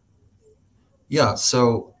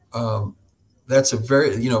so that's a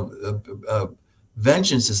very,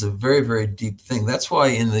 vengeance is a very, very deep thing. That's why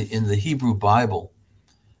in the Hebrew Bible,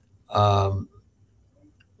 the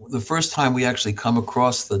first time we actually come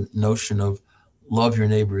across the notion of love your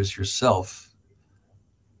neighbor as yourself,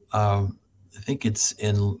 I think it's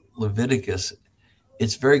in Leviticus.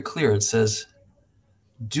 It's very clear. It says,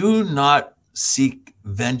 "Do not seek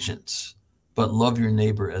vengeance, but love your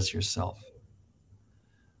neighbor as yourself."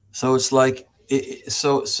 So it's like,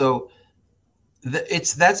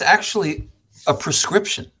 that's actually a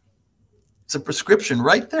prescription. It's a prescription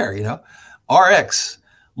right there, RX,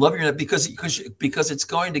 love your, because it's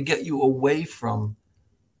going to get you away from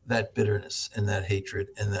that bitterness and that hatred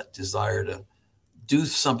and that desire to do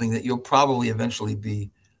something that you'll probably eventually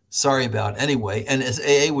be sorry about anyway. And as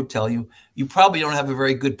AA would tell you, you probably don't have a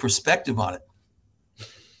very good perspective on it.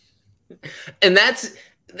 And that's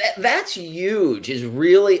huge, is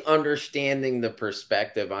really understanding the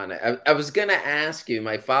perspective on it. I was going to ask you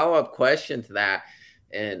my follow-up question to that,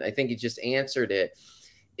 and I think you just answered it,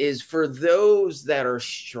 is for those that are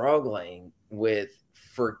struggling with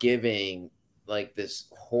forgiving like this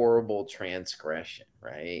horrible transgression,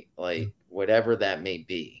 right? Like whatever that may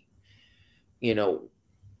be, you know,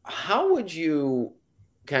 how would you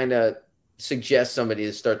kind of suggest somebody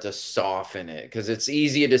to start to soften it? Because it's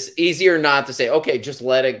easier not to say, okay, just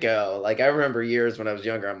let it go. Like I remember years when I was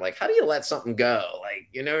younger, I'm like, how do you let something go? Like,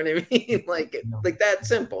 you know what I mean? Like that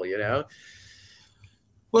simple, you know?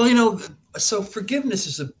 Well, so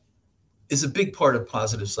forgiveness is a big part of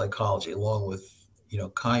positive psychology, along with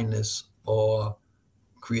kindness, awe,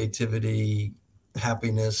 creativity,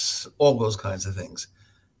 happiness, all those kinds of things.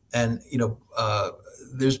 And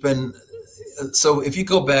there's been so if you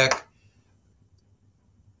go back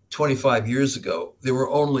 25 years ago, there were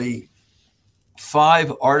only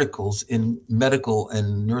 5 articles in medical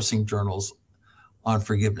and nursing journals on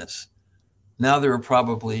forgiveness. Now there are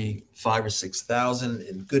probably 5 or 6 thousand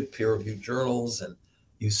in good peer-reviewed journals, and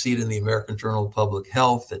you see it in the American Journal of Public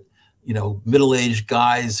Health that middle-aged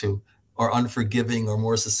guys who are unforgiving are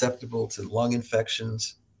more susceptible to lung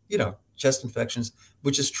infections, chest infections,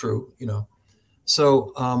 which is true.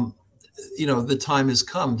 So the time has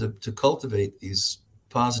come to cultivate these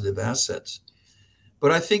positive assets.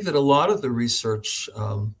 But I think that a lot of the research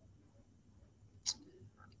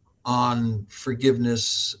on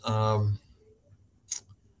forgiveness,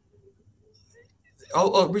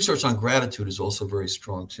 research on gratitude is also very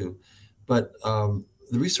strong too. But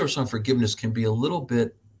the research on forgiveness can be a little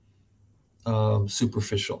bit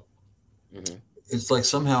superficial. Mm-hmm. It's like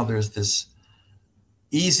somehow there's this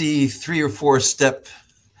easy 3 or 4 step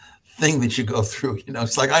thing that you go through.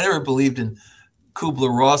 It's like I never believed in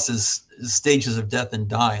Kubler-Ross's stages of death and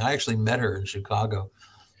dying. I actually met her in Chicago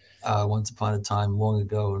once upon a time, long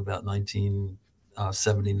ago, in about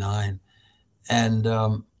 1979. And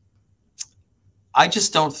I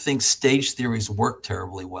just don't think stage theories work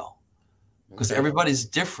terribly well because Okay. everybody's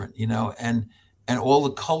different, and all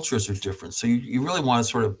the cultures are different. So you really want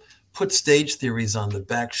to sort of put stage theories on the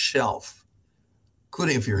back shelf,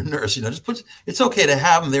 including if you're a nurse. It's okay to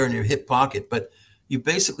have them there in your hip pocket, but you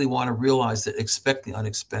basically want to realize that expect the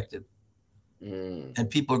unexpected. And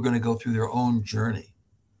people are going to go through their own journey.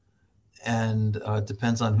 And it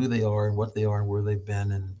depends on who they are and what they are and where they've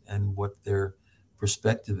been and what their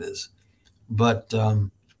perspective is. But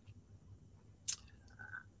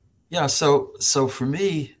yeah, so for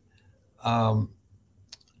me, um,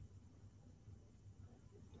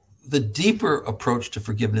 the deeper approach to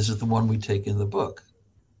forgiveness is the one we take in the book,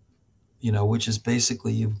 which is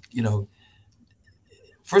basically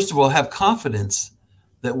first of all, have confidence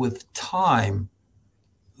that with time,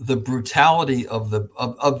 the brutality of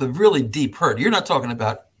the really deep hurt. You're not talking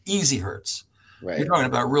about easy hurts. You're Right. talking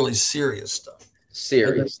about really serious stuff. And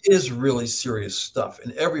there Serious. is really serious stuff.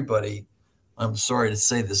 And everybody, I'm sorry to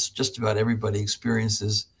say this, just about everybody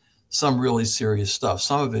experiences some really serious stuff.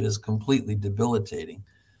 Some of it is completely debilitating.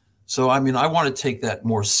 So, I mean, I want to take that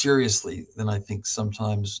more seriously than I think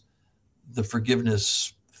sometimes the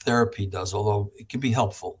forgiveness therapy does, although it can be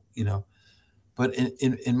helpful, But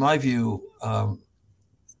in my view,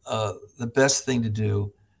 the best thing to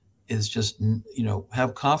do is just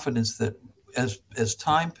have confidence that as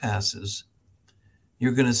time passes,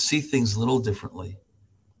 you're going to see things a little differently.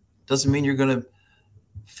 Doesn't mean you're going to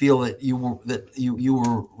feel that you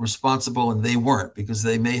were responsible and they weren't, because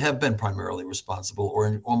they may have been primarily responsible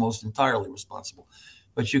or almost entirely responsible.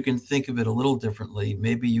 But you can think of it a little differently.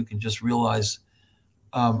 Maybe you can just realize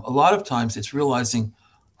a lot of times it's realizing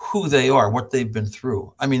who they are, what they've been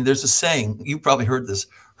through. I mean, there's a saying, you probably heard this: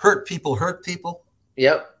 hurt people hurt people.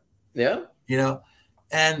 Yep. Yeah.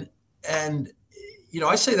 And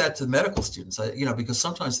I say that to medical students, because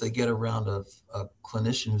sometimes they get around a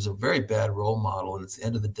clinician who's a very bad role model, and it's the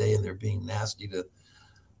end of the day, and they're being nasty to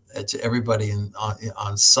everybody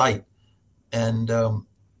on site, and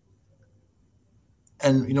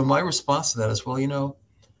my response to that is, well,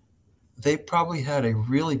 they probably had a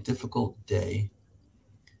really difficult day,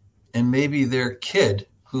 and maybe their kid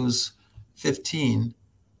who's 15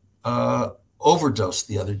 overdosed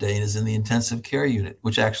the other day and is in the intensive care unit,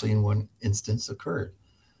 which actually in one instance occurred.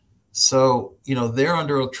 So, they're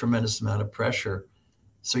under a tremendous amount of pressure.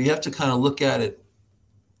 So you have to kind of look at it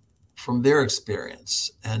from their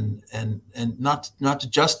experience and not to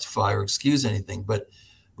justify or excuse anything, but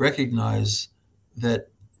recognize that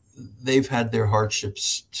they've had their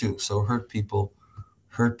hardships too. So hurt people.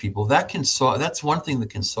 That's one thing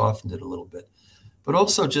that can soften it a little bit. But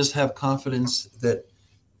also just have confidence that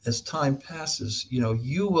as time passes,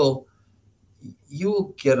 you will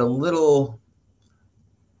get a little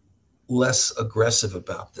less aggressive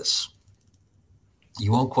about this.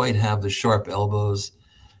 You won't quite have the sharp elbows.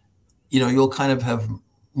 you'll kind of have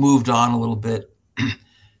moved on a little bit.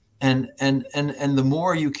 And the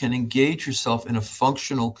more you can engage yourself in a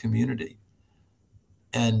functional community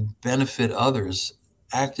and benefit others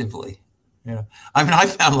actively. I mean, I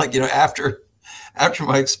found, like, after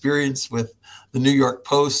my experience with the New York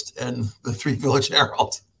Post and the Three Village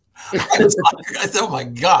Herald, I thought, oh my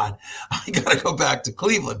God, I got to go back to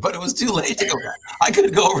Cleveland. But it was too late to go back. I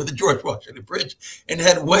could go over the George Washington Bridge and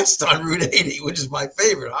head west on Route 80, which is my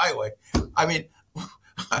favorite highway. I mean,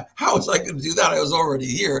 how was I going to do that? I was already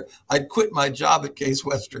here. I'd quit my job at Case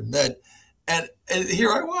Western Med, and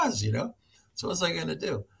here I was, So what was I going to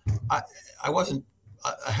do? I wasn't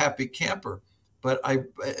a happy camper, but I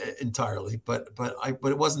entirely, but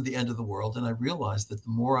it wasn't the end of the world. And I realized that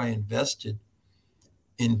the more I invested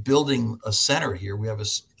in building a center here, we have a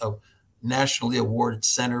nationally awarded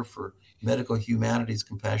Center for Medical Humanities,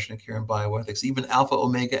 Compassionate Care, and Bioethics. Even Alpha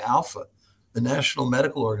Omega Alpha, the National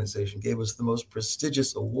Medical Organization, gave us the most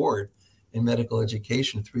prestigious award in medical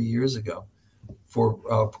education 3 years ago for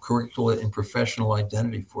curricular and professional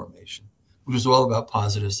identity formation, which was all about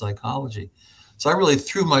positive psychology. So I really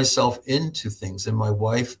threw myself into things. And my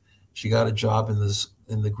wife, she got a job in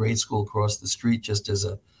the grade school across the street just as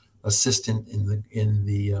a assistant in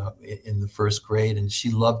the first grade, and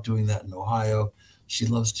she loved doing that in Ohio. She's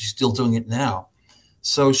still doing it now.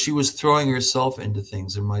 So she was throwing herself into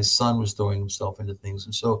things, and my son was throwing himself into things.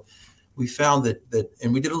 And so we found that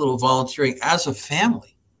and we did a little volunteering as a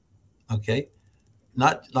family. Okay,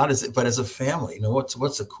 not but as a family.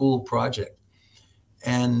 What's a cool project?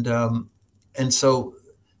 And so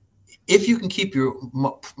if you can keep your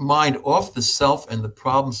mind off the self and the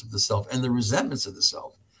problems of the self and the resentments of the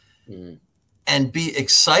self, and be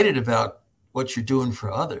excited about what you're doing for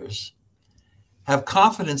others, have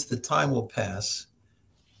confidence that time will pass,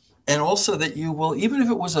 and also that you will, even if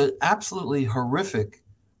it was an absolutely horrific,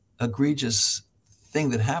 egregious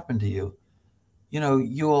thing that happened to you,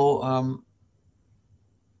 you'll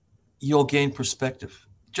gain perspective.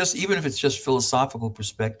 Just even if it's just philosophical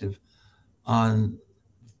perspective on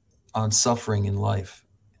suffering in life,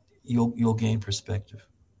 you'll gain perspective.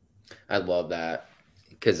 I love that,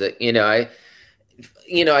 because I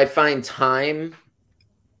find time,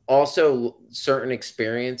 also certain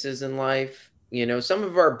experiences in life, some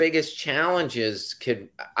of our biggest challenges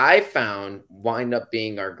I found, wind up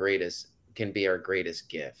being our greatest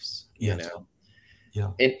gifts. Yes.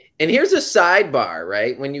 Yeah. And here's a sidebar,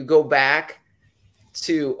 right? When you go back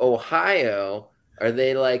to Ohio, are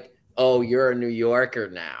they like, oh, you're a New Yorker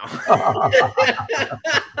now?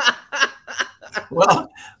 Well,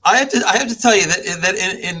 I have to tell you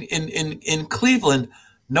that in Cleveland,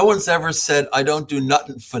 no one's ever said I don't do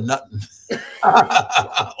nothing for nothing.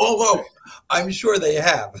 Although I'm sure they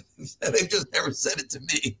have. They've just never said it to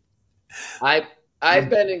me. I've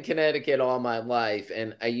been in Connecticut all my life,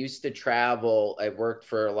 and I used to travel. I worked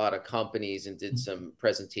for a lot of companies and did some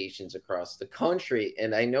presentations across the country.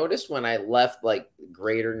 And I noticed when I left like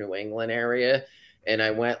greater New England area and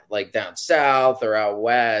I went like down south or out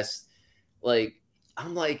west, like,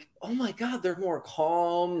 I'm like, oh my God, they're more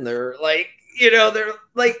calm. They're like, they're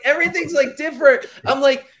like, everything's like different. I'm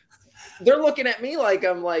like, they're looking at me like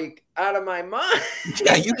I'm like out of my mind.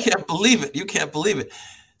 Yeah, you can't believe it. You can't believe it.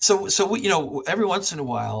 So we, every once in a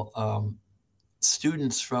while,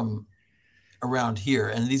 students from around here,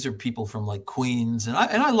 and these are people from like Queens, and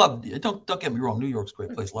I love. Don't get me wrong, New York's a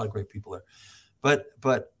great place, a lot of great people there,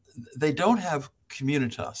 but they don't have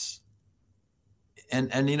communitas. And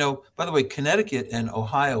by the way, Connecticut and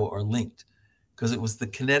Ohio are linked because it was the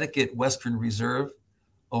Connecticut Western Reserve.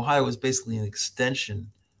 Ohio is basically an extension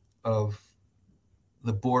of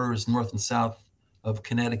the borders north and south of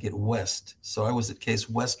Connecticut West. So I was at Case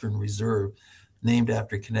Western Reserve, named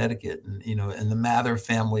after Connecticut, and and the Mather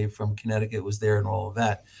family from Connecticut was there, and all of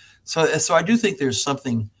that. So I do think there's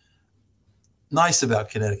something nice about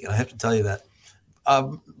Connecticut. I have to tell you that.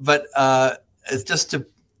 But it's just to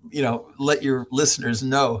let your listeners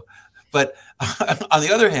know. But on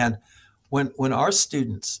the other hand, when our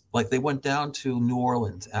students, like, they went down to New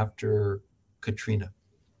Orleans after Katrina,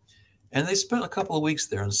 and they spent a couple of weeks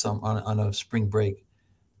there on a spring break,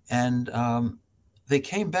 and they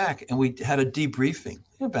came back, and we had a debriefing,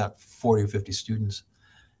 about 40 or 50 students,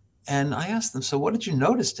 and I asked them, so what did you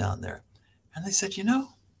notice down there? And they said,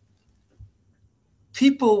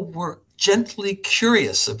 people were gently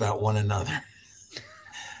curious about one another.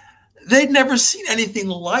 They'd never seen anything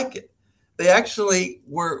like it. They actually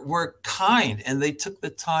were kind, and they took the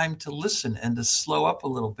time to listen and to slow up a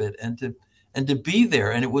little bit and to be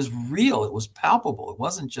there. And it was real. It was palpable. It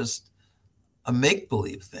wasn't just a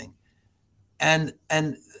make-believe thing. And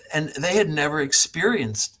they had never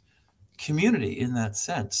experienced community in that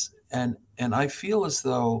sense, and I feel as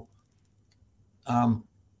though um,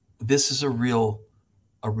 this is a real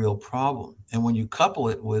problem. And when you couple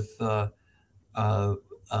it with uh, uh,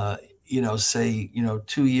 say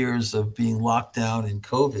 2 years of being locked down in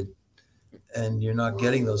COVID, and you're not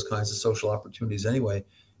getting those kinds of social opportunities anyway, it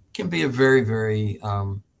can be a very, very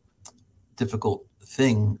difficult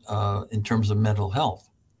thing in terms of mental health.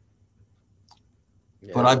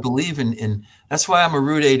 But Yeah. I believe in that's why I'm a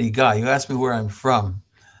Route 80 guy. You asked me where I'm from.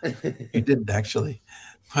 You didn't actually,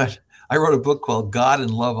 but I wrote a book called God and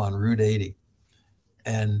Love on Route 80,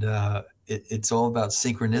 and it's all about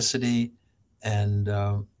synchronicity and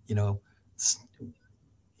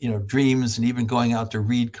dreams, and even going out to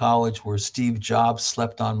Reed College where Steve Jobs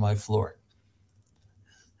slept on my floor.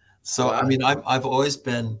 So I Wow. mean, I've always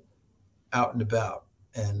been out and about,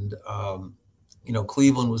 and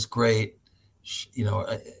Cleveland was great.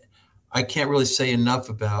 I can't really say enough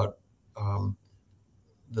about um,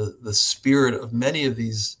 the spirit of many of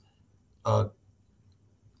these uh,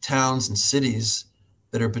 towns and cities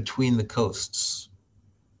that are between the coasts.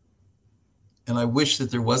 And I wish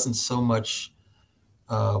that there wasn't so much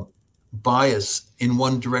uh, bias in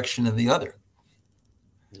one direction or the other.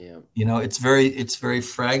 Yeah. It's very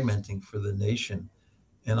fragmenting for the nation.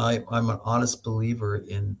 And I'm an honest believer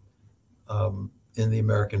in the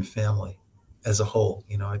American family as a whole.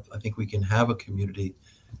 I think we can have a community,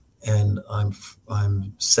 and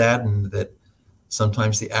I'm saddened that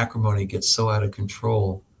sometimes the acrimony gets so out of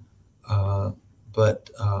control. Uh, but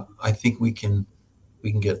I think we can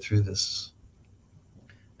get through this.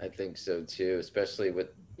 I think so too, especially with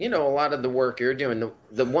a lot of the work you're doing.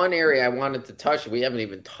 The one area I wanted to touch, we haven't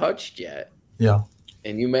even touched yet, Yeah,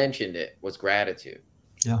 and you mentioned it, was gratitude.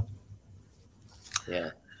 yeah. Yeah.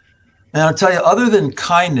 And I'll tell you, other than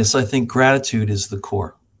kindness, I think gratitude is the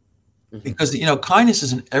core, Hmm. because kindness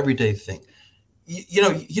is an everyday thing. You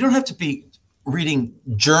don't have to be reading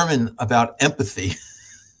German about empathy.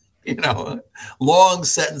 you know, Long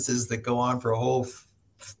sentences that go on for a whole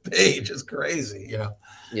page is crazy.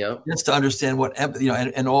 Yep. Just to understand what empathy,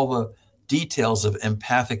 and all the details of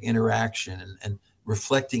empathic interaction, and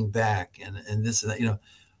reflecting back, and this and that.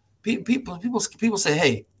 People say,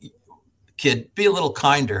 "Hey, kid, be a little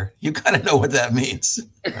kinder." You kind of know what that means,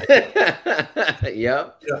 right?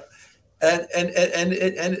 Yep. Yeah. And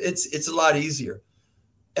it's a lot easier,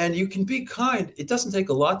 and you can be kind. It doesn't take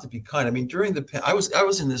a lot to be kind. I mean, during I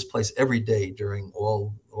was in this place every day during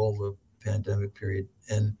all the pandemic period,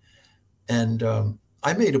 and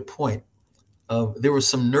I made a point of there were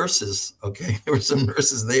some nurses. Okay, there were some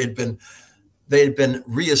nurses. They had been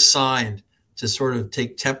reassigned to sort of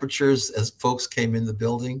take temperatures as folks came in the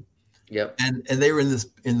building, Yep. and they were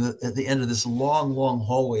at the end of this long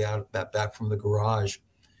hallway out back from the garage.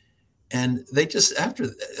 And they just,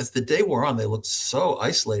 as the day wore on, they looked so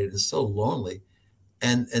isolated and so lonely,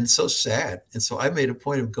 and so sad. And so I made a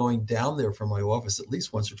point of going down there from my office at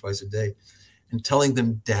least once or twice a day and telling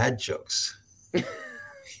them dad jokes. Like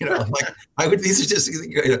I would. These are just,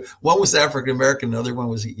 one was African American, another one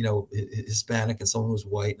was Hispanic, and someone was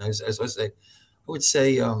white. And I would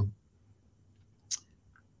say, oh,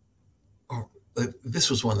 this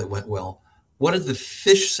was one that went well. What did the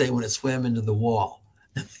fish say when it swam into the wall?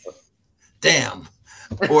 Damn,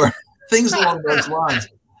 or things along those lines.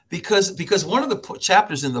 Because one of the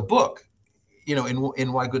chapters in the book,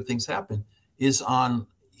 in Why Good Things Happen, is on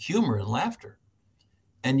humor and laughter,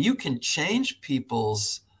 and you can change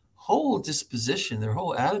people's whole disposition, their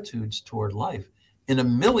whole attitudes toward life in a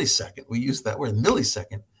millisecond. We use that word,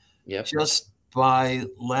 millisecond, Yep. just by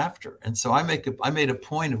laughter. And so I made a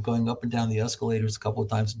point of going up and down the escalators a couple of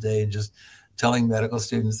times a day and just telling medical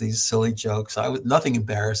students these silly jokes. Nothing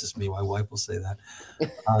embarrasses me. My wife will say that.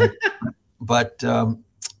 Um, but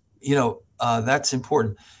that's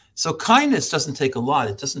important. So kindness doesn't take a lot.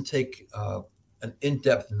 It doesn't take an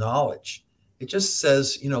in-depth knowledge. It just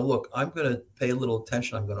says, look, I'm going to pay a little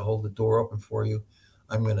attention. I'm going to hold the door open for you.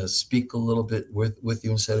 I'm going to speak a little bit with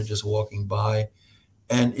you instead of just walking by.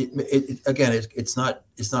 And it's not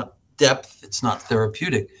depth. It's not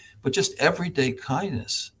therapeutic, but just everyday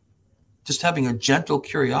kindness. Just having a gentle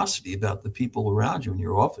curiosity about the people around you in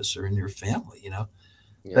your office or in your family. Yep.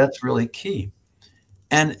 That's really key.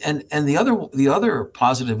 And the other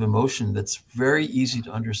positive emotion that's very easy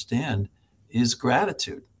to understand is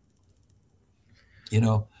gratitude. You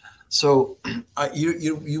know, so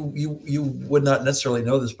you would not necessarily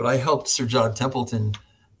know this, but I helped Sir John Templeton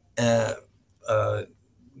uh, uh,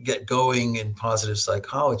 get going in positive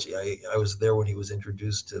psychology. I was there when he was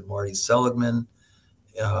introduced to Marty Seligman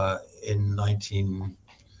in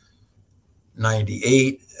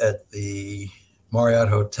 1998 at the Marriott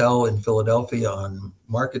Hotel in Philadelphia on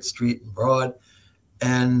Market Street and Broad.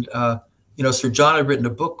 And, Sir John had written a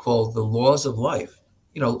book called The Laws of Life,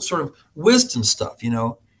 sort of wisdom stuff,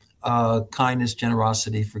 kindness,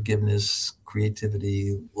 generosity, forgiveness,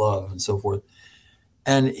 creativity, love, and so forth.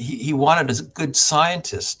 And he wanted a good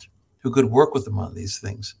scientist who could work with him on these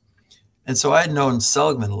things. And so I had known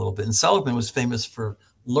Seligman a little bit. And Seligman was famous for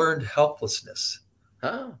learned helplessness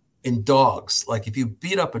Oh, in dogs. Like if you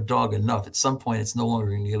beat up a dog enough, at some point it's no longer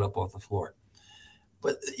going to get up off the floor.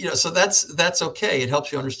 But so that's okay. It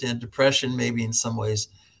helps you understand depression, maybe in some ways.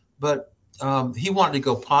 But he wanted to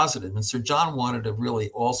go positive, and Sir John wanted a really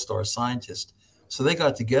all-star scientist. So they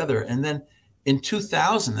got together, and then in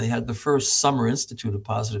 2000 they had the first Summer Institute of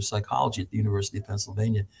Positive Psychology at the University of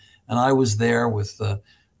Pennsylvania, and I was there with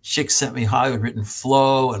Csikszentmihalyi, who had written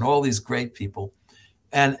Flow, and all these great people,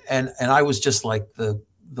 and I was just like the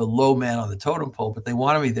low man on the totem pole, but they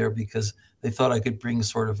wanted me there because they thought I could bring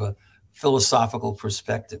sort of a philosophical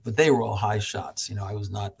perspective, but they were all high shots. I was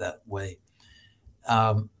not that way.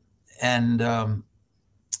 And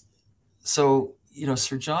so,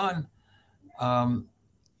 Sir John,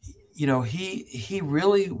 he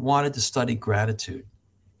really wanted to study gratitude.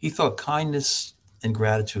 He thought kindness and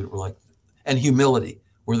gratitude were like, and humility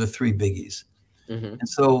were the three biggies. mm-hmm. And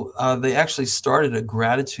so they actually started a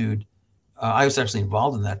gratitude. I was actually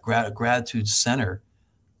involved in that gratitude center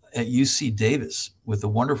at UC Davis with a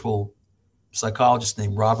wonderful psychologist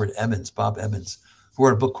named Bob Emmons, who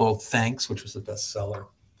wrote a book called Thanks, which was a bestseller.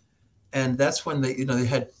 And that's when they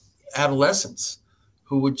had adolescents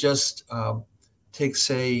who would just take,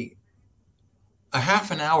 say, a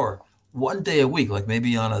half an hour, one day a week, like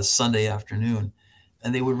maybe on a Sunday afternoon,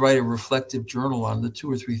 and they would write a reflective journal on the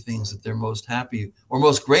 2 or 3 things that they're most happy or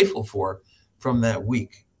most grateful for from that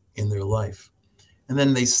week in their life. And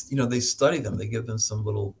then they study them. They give them some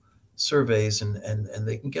little surveys, and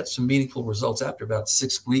they can get some meaningful results after about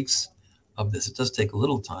 6 weeks of this. It does take a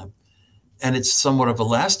little time, and it's somewhat of a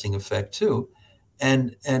lasting effect too.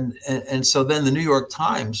 And so then the New York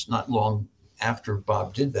Times, not long after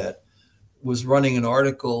Bob did that, was running an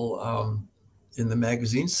article in the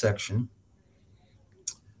magazine section.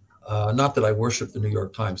 Not that I worship the New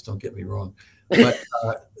York Times, don't get me wrong, but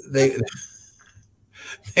they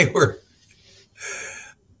they were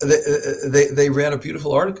they ran a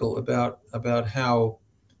beautiful article about how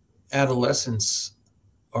adolescents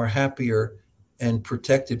are happier and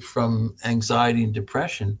protected from anxiety and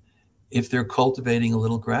depression if they're cultivating a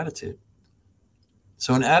little gratitude.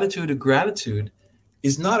 So an attitude of gratitude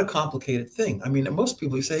is not a complicated thing. I mean, most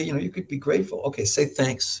people say, you could be grateful. Okay, say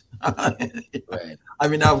thanks. Right. I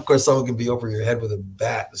mean, now of course someone can be over your head with a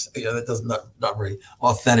bat. That does not very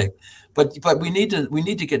authentic. But we need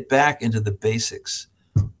to get back into the basics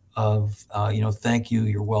of thank you,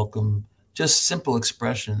 you're welcome. Just simple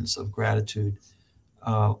expressions of gratitude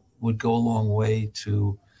would go a long way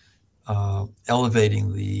to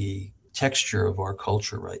elevating the texture of our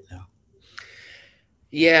culture right now.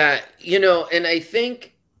 Yeah, and I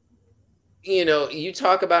think, you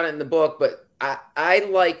talk about it in the book, but I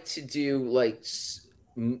like to do like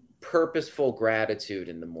purposeful gratitude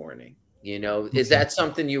in the morning. Is that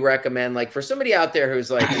something you recommend? Like for somebody out there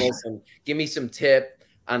who's like, listen, give me some tip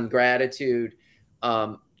on gratitude.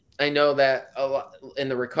 I know that a lot in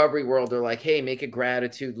the recovery world, they're like, hey, make a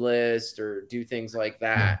gratitude list or do things like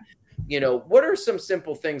that. What are some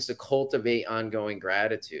simple things to cultivate ongoing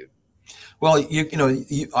gratitude? Well,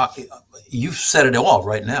 you've said it all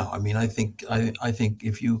right now. I mean, I think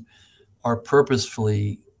if you are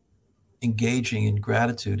purposefully engaging in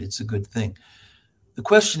gratitude, it's a good thing. The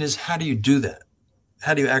question is, how do you do that?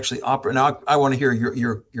 How do you actually operate? Now, I want to hear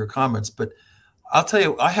your comments, but I'll tell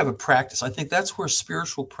you, I have a practice. I think that's where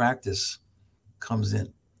spiritual practice comes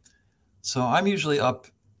in. So I'm usually up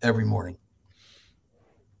every morning,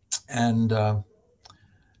 and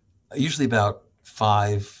usually about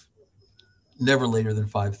 5, never later than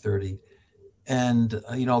 5:30. And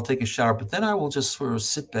I'll take a shower, but then I will just sort of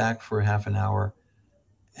sit back for half an hour,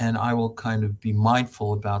 and I will kind of be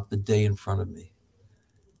mindful about the day in front of me.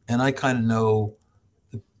 And I kind of know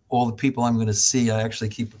all the people I'm going to see. I actually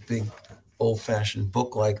keep a big old-fashioned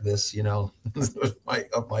book like this, of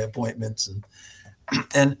my appointments,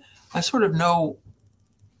 and I sort of know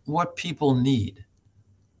what people need,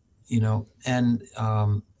 and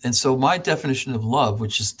so my definition of love,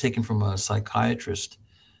 which is taken from a psychiatrist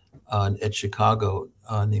at Chicago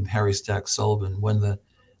named Harry Stack Sullivan, when the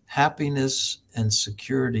happiness and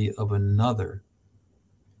security of another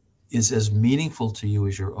is as meaningful to you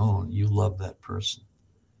as your own, you love that person.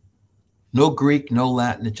 No Greek, no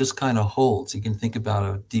Latin. It just kind of holds. You can think about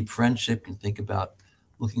a deep friendship. You can think about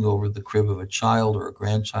looking over the crib of a child or a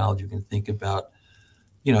grandchild. You can think about,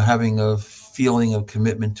 having a feeling of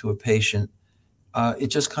commitment to a patient. It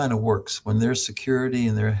just kind of works when their security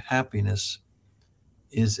and their happiness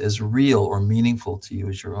is as real or meaningful to you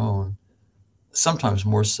as your own. Sometimes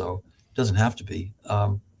more so. It doesn't have to be.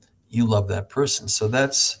 You love that person, so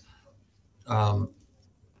um,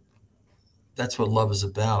 that's what love is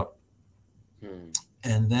about. Hmm.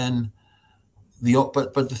 And then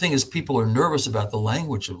but the thing is, people are nervous about the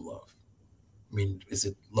language of love. I mean, is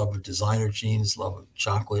it love of designer jeans, love of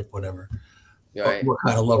chocolate, whatever? Right. What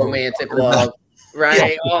kind of love are we Romantic talking about? love, Yeah,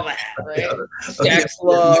 right? All that, yeah. right? Sex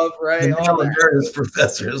love, The right? All male that. emeritus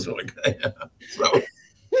professor is what. Yeah. So,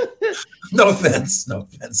 no offense, no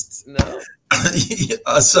offense. No.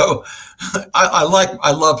 So,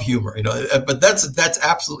 I love humor, but that's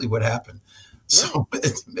absolutely what happened. Right. So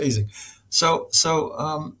it's amazing. So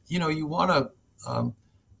um, you want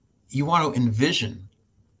to envision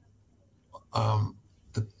um,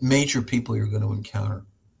 the major people you're going to encounter.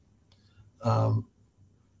 Um,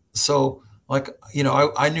 so like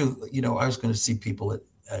I knew I was going to see people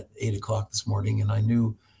at 8 o'clock this morning, and I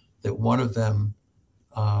knew that one of them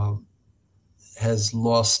um, has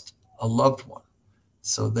lost a loved one,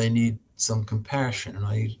 so they need some compassion, and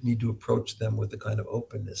I need to approach them with a kind of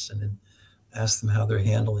openness and then ask them how they're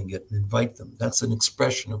handling it and invite them. That's an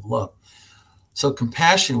expression of love. So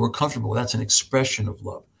compassion, we're comfortable with. That's an expression of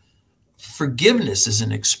love. Forgiveness is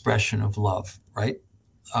an expression of love, right?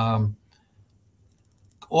 Um,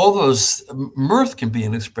 all those mirth can be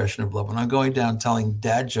an expression of love. When I'm going down telling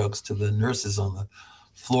dad jokes to the nurses on the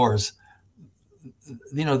floors,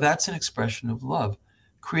 that's an expression of love.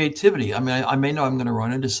 Creativity. I mean, I may know I'm going to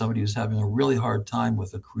run into somebody who's having a really hard time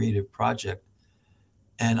with a creative project,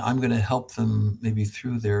 and I'm going to help them maybe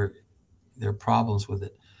through their problems with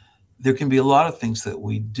it. There can be a lot of things that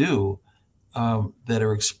we do that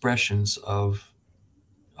are expressions of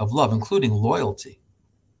love, including loyalty.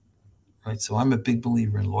 Right. So I'm a big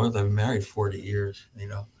believer in loyalty. I've been married 40 years,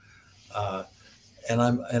 uh, and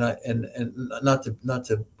and not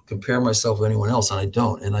to compare myself with anyone else, and I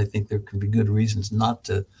don't. And I think there can be good reasons not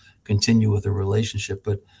to continue with a relationship,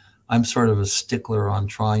 but I'm sort of a stickler on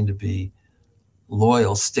trying to be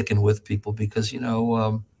loyal, sticking with people because it's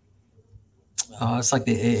like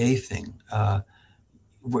the AA thing.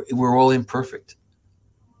 We're all imperfect,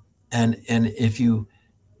 and if you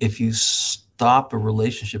stop a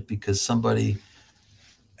relationship because somebody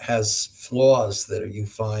has flaws that you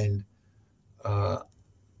find uh,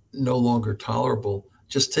 no longer tolerable,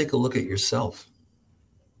 just take a look at yourself.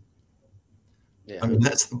 I Yeah. mean,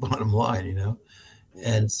 that's the bottom line. Yeah.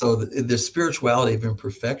 And so the spirituality of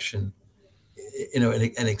imperfection, and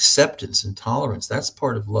acceptance and tolerance, that's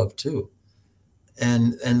part of love too.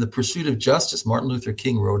 And the pursuit of justice. Martin Luther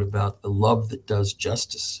King wrote about the love that does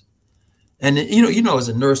justice. And as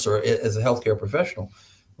a nurse or as a healthcare professional,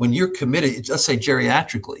 when you're committed, let's say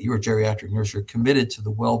geriatrically, you're a geriatric nurse, you're committed to the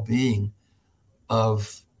well-being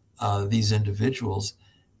of these individuals,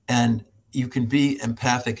 and you can be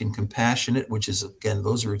empathic and compassionate, which is, again,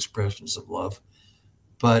 those are expressions of love.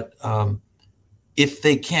 But if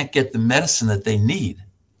they can't get the medicine that they need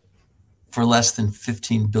for less than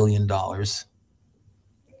 $15 billion,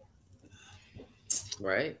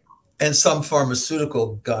 Right. and some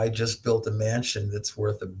pharmaceutical guy just built a mansion that's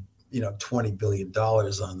worth $20 billion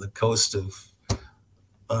on the coast of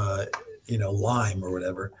uh, Lyme or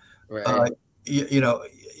whatever. Right. Uh, you know,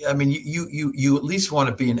 I mean, you at least want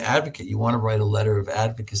to be an advocate. You want to write a letter of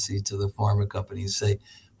advocacy to the pharma company and say,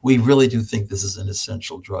 we really do think this is an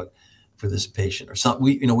essential drug for this patient, or something.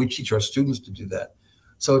 We teach our students to do that.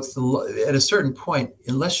 So at a certain point,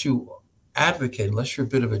 unless you advocate, unless you're a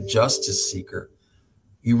bit of a justice seeker,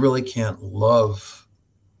 you really can't love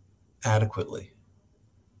adequately.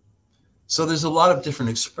 So there's a lot of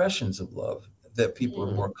different expressions of love that people are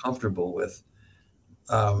Hmm. more comfortable with.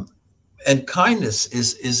 Um, and kindness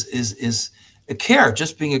is a care.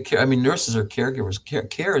 Just being a care. I mean, nurses are caregivers.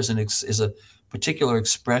 Care is a particular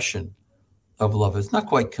expression of love. It's not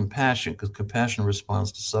quite compassion, because compassion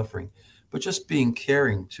responds to suffering, but just being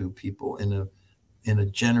caring to people in a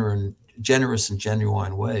generous and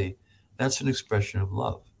genuine way. That's an expression of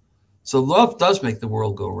love. So love does make the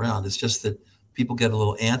world go round. It's just that people get a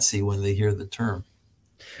little antsy when they hear the term.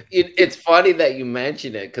 It's funny that you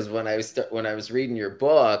mentioned it because when I was reading your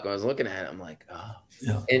book, I was looking at it. I'm like, oh,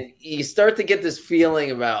 Yeah. and you start to get this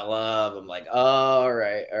feeling about love. I'm like, oh, all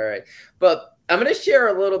right, all right. But I'm going to share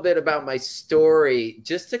a little bit about my story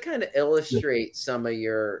just to kind of Yeah. illustrate some of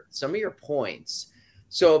your points.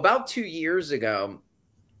 So about 2 years ago,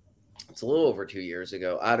 it's a little over 2 years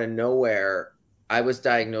ago, out of nowhere, I was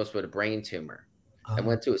diagnosed with a brain tumor. I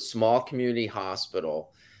went to a small community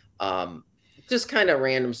hospital. Um, just kind of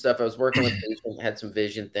random stuff. I was working with a patient, had some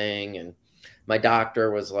vision thing, and my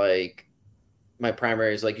doctor was like, my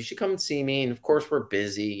primary is like, you should come and see me. And of course, we're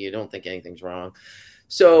busy. You don't think anything's wrong.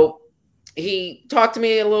 So he talked to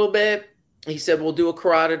me a little bit. He said, we'll do a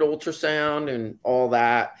carotid ultrasound and all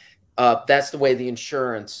that. That's the way the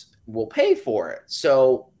insurance will pay for it.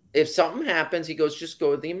 So if something happens, he goes, just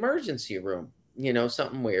go to the emergency room,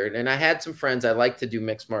 something weird. And I had some friends. I like to do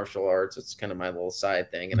mixed martial arts. It's kind of my little side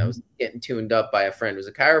thing. And I was getting tuned up by a friend who's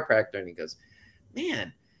a chiropractor. And he goes,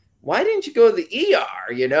 man, why didn't you go to the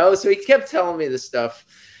ER? So he kept telling me this stuff.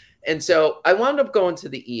 And so I wound up going to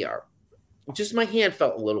the ER. Just my hand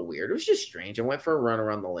felt a little weird. It was just strange. I went for a run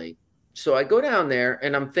around the lake. So I go down there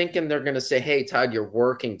and I'm thinking they're going to say, hey, Todd, you're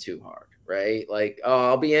working too hard, right? Like, oh,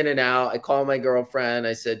 I'll be in and out. I call my girlfriend.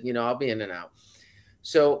 I said, I'll be in and out.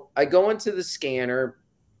 So I go into the scanner.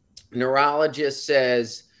 Neurologist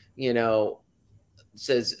says, hey, they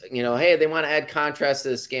want to add contrast to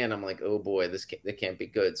the scan. I'm like, oh boy, that can't be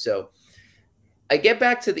good. So I get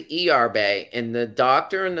back to the ER bay and the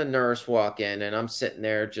doctor and the nurse walk in and I'm sitting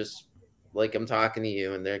there just like I'm talking to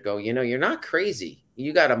you, and they go, you're not crazy.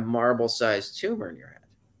 You got a marble-sized tumor in your head.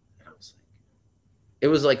 And I was like, it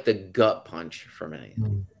was like the gut punch for me.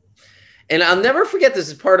 And I'll never forget, this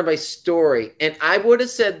is part of my story. And I would have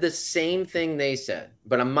said the same thing they said,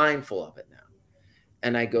 but I'm mindful of it now.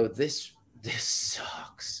 And I go, this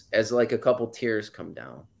sucks, as like a couple tears come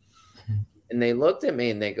down. And they looked at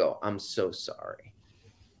me and they go, I'm so sorry.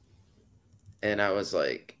 And I was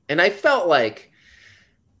like, and I felt like,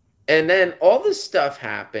 and then all this stuff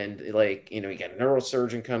happened. Like, you got a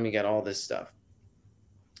neurosurgeon come, you got all this stuff.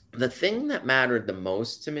 The thing that mattered the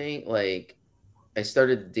most to me, like, I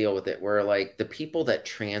started to deal with it where like the people that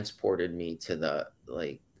transported me to the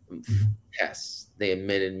tests, they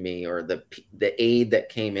admitted me, or the aide that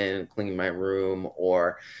came in and cleaned my room,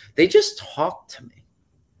 or they just talked to me.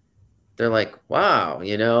 They're like, wow,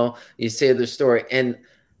 you say their story. And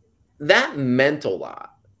that meant a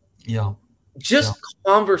lot. Yeah. Just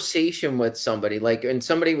conversation with somebody, like, and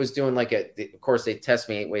somebody was doing like of course they test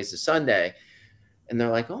me 8 ways to Sunday, and they're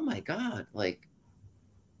like, oh my God, like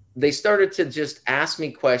they started to just ask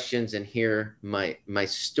me questions and hear my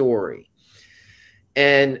story.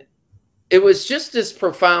 And it was just this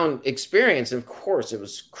profound experience. Of course, it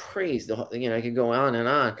was crazy. I could go on and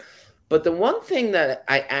on. But the one thing that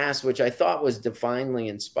I asked, which I thought was divinely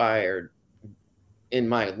inspired in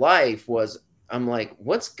my life, was, I'm like,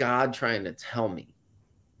 what's God trying to tell me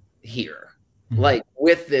here? Like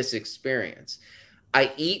with this experience,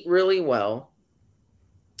 I eat really well.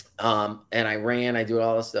 And I do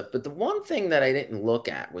all this stuff. But the one thing that I didn't look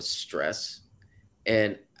at was stress.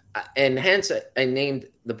 And hence I named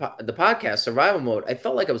the podcast Survival Mode. I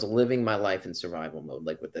felt like I was living my life in survival mode,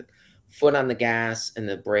 like with the foot on the gas and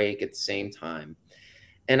the brake at the same time.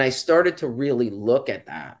 And I started to really look at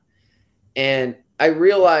that. And I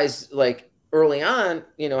realized, like, early on,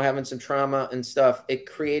 having some trauma and stuff, it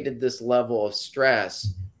created this level of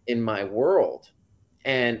stress in my world.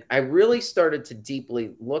 And I really started to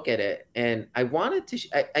deeply look at it. And I wanted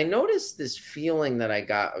to, I noticed this feeling that I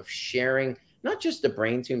got of sharing, not just a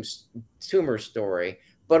brain tumor story,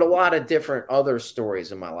 but a lot of different other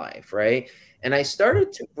stories in my life. Right. And I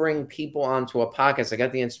started to bring people onto a podcast. I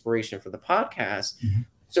got the inspiration for the podcast.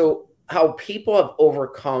 So how people have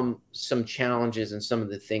overcome some challenges and some of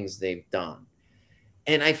the things they've done.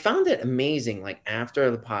 And I found it amazing. Like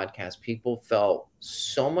after the podcast, people felt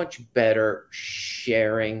so much better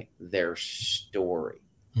sharing their story.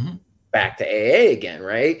 Back to AA again,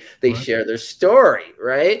 right? They share their story,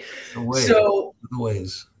 right? So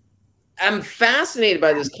I'm fascinated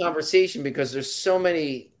by this conversation because there's so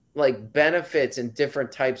many like benefits and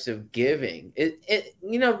different types of giving.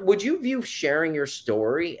 Would you view sharing your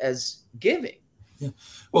story as giving? Yeah.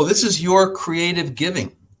 Well, this is your creative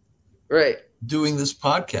giving, right? Doing this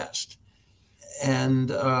podcast, and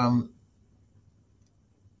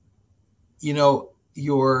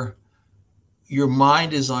your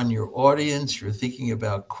mind is on your audience. You're thinking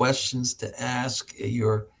about questions to ask.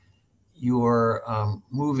 You're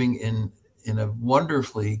moving in a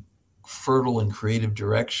wonderfully fertile and creative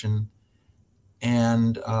direction,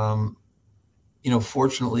 and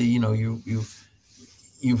fortunately, you've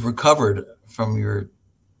recovered from your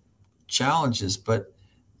challenges, but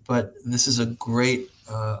this is a great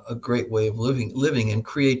way of living, and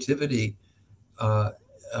creativity.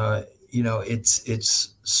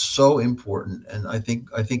 It's so important, and I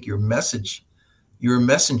think you're a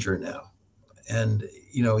messenger now, and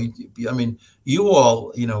you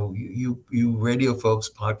all, you radio folks,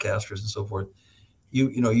 podcasters, and so forth.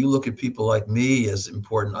 you look at people like me as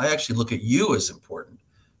important. I actually look at you as important,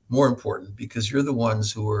 more important, because you're the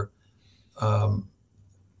ones who are um,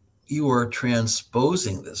 you are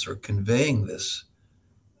transposing this or conveying this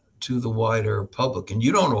to the wider public, and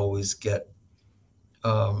you don't always get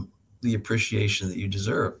um, the appreciation that you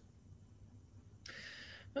deserve.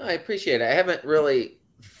 I appreciate it. I haven't really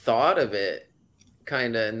thought of it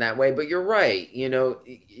kind of in that way, but you're right.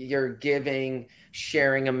 You're giving,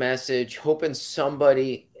 sharing a message, hoping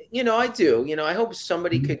somebody, I do, I hope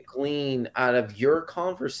somebody Mhm. could glean out of your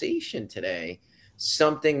conversation today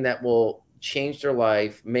something that will change their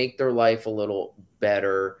life, make their life a little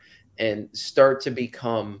better, and start to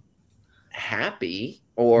become happy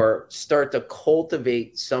or start to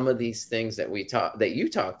cultivate some of these things that you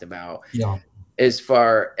talked about Yeah. as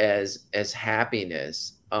far as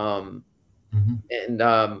happiness. Hmm. And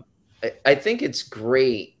I think it's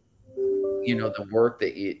great, the work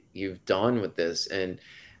that you've done with this. And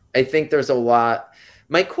I think there's a lot.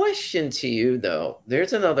 My question to you, though,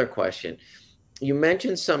 there's another question. You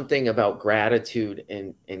mentioned something about gratitude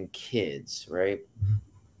and kids, right?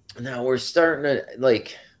 Now we're starting to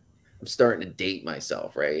like I'm starting to date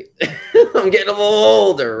myself, right? I'm getting a little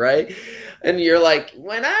older, right? And you're like,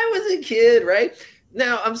 when I was a kid, right?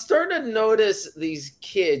 Now I'm starting to notice these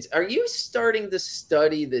kids. Are you starting to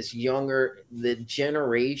study the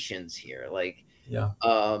generations here? Yeah.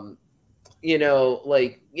 Um,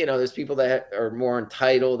 there's people that are more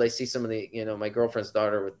entitled. I see some of my girlfriend's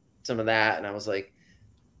daughter with some of that, and I was like,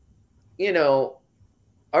 you know,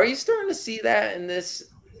 are you starting to see that in this,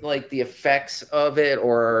 like the effects of it,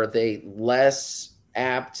 or are they less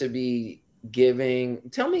apt to be giving?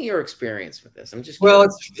 Tell me your experience with this. I'm just Well,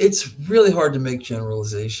 curious. it's really hard to make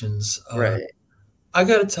generalizations. Right. I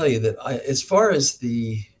got to tell you that as far as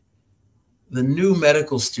the new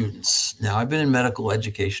medical students, now I've been in medical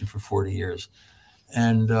education for 40 years,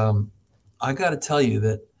 and I got to tell you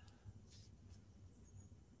that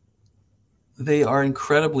they are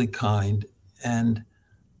incredibly kind, and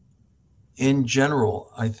in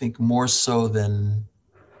general, I think more so than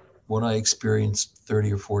what I experienced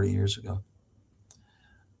 30 or 40 years ago.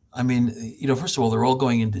 I mean, first of all, they're all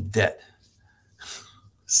going into debt,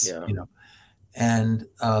 Yeah. and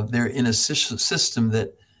they're in a system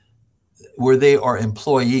that where they are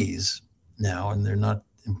employees now, and they're not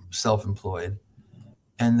self-employed,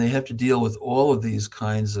 and they have to deal with all of these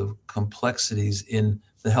kinds of complexities in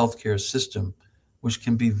the healthcare system, which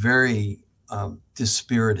can be very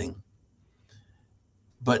dispiriting.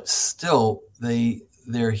 But still,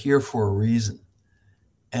 they're here for a reason,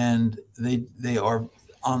 and they are,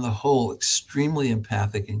 on the whole, extremely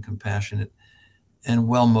empathic and compassionate and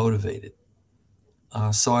well motivated.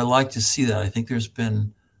 So I like to see that. I think there's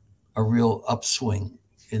been a real upswing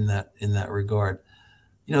in that regard.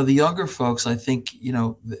 The younger folks, I think,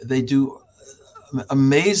 they do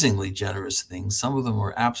amazingly generous things. Some of them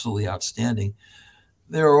are absolutely outstanding.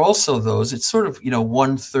 There are also those, it's sort of,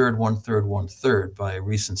 one third, one third, one third by a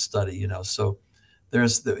recent study, so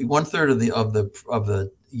there's the one third of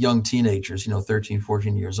the young teenagers, 13,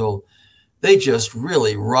 14 years old. They just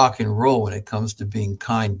really rock and roll when it comes to being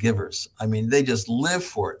kind givers. I mean, they just live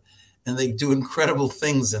for it, and they do incredible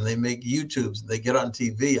things, and they make YouTubes, and they get on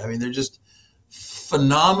TV. I mean, they're just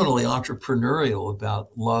phenomenally entrepreneurial about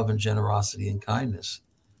love and generosity and kindness.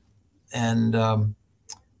 And um,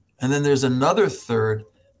 and then there's another third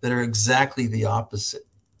that are exactly the opposite.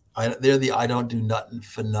 They're the I don't do nothing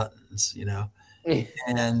for nothings.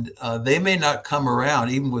 And they may not come around,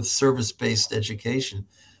 even with service-based education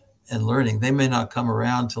and learning. They may not come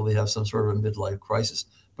around till they have some sort of a midlife crisis.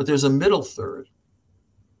 But there's a middle third,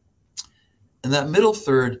 and that middle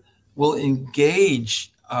third will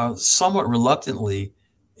engage somewhat reluctantly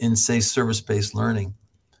in, say, service-based learning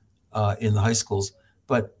in the high schools,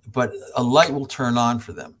 but a light will turn on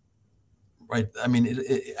for them, right? I mean,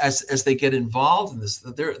 as they get involved in this,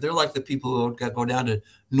 they're like the people who go down to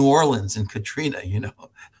New Orleans and Katrina.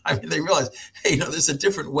 I mean, they realize, hey, there's a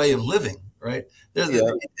different way of living, right?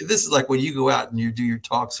 Yeah. This is like when you go out and you do your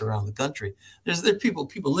talks around the country. There people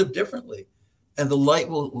live differently, and the light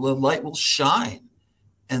will shine,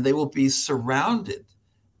 and they will be surrounded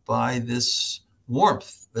by this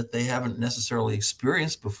warmth that they haven't necessarily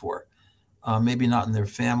experienced before. Maybe not in their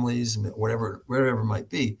families, whatever it might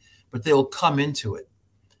be, but they'll come into it,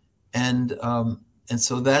 and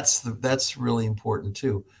so that's really important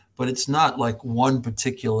too. But it's not like one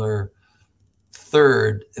particular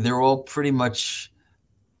third; they're all pretty much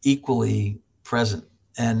equally present.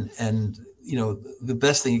 And the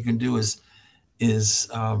best thing you can do is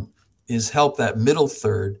um, is help that middle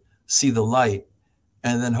third see the light,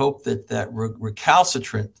 and then hope that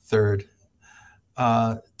recalcitrant third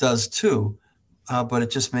does too, but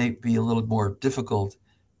it just may be a little more difficult,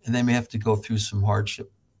 and they may have to go through some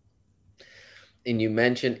hardship. And you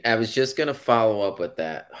mentioned, I was just going to follow up with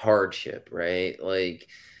that hardship, right? Like,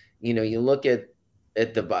 you look at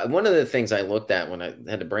one of the things I looked at when I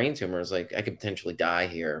had a brain tumor was like, I could potentially die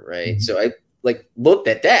here, right? Mm-hmm. So I like looked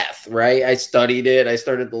at death, right? I studied it. I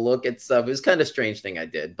started to look at stuff. It was kind of a strange thing I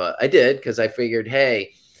did, but I did because I figured,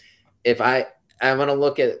 hey, if I'm gonna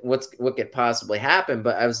look at what could possibly happen.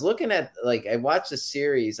 But I was looking at, like, I watched a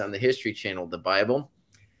series on the History Channel, the Bible,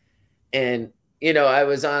 and I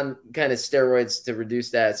was on kind of steroids to reduce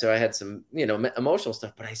that, so I had some emotional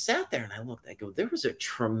stuff. But I sat there and I looked. I go, there was a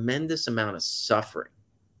tremendous amount of suffering.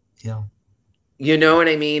 Yeah. You know what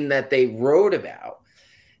I mean? That they wrote about,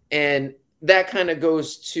 and that kind of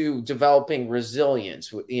goes to developing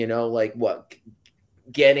resilience. Like what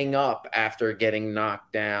getting up after getting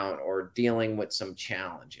knocked down or dealing with some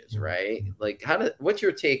challenges, right? Like what's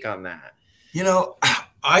your take on that?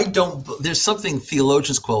 I don't, there's something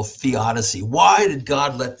theologians call theodicy. Why did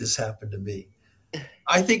God let this happen to me?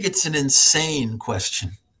 I think it's an insane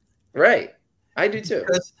question. Right. I do too.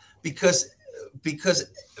 Because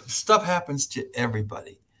stuff happens to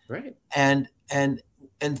everybody. Right. And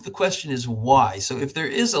the question is why. So if there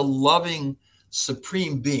is a loving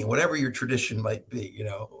supreme being, whatever your tradition might be,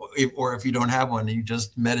 or if you don't have one, you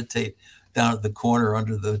just meditate down at the corner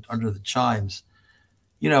under the chimes,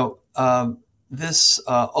 this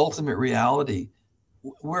ultimate reality,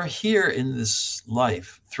 we're here in this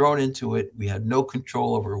life, thrown into it. We had no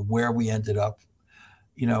control over where we ended up.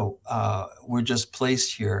 We're just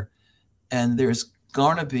placed here, and there's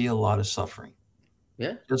going to be a lot of suffering.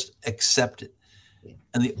 Yeah. Just accept it. Yeah.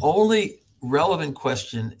 And the only relevant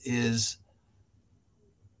question is,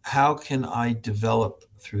 how can I develop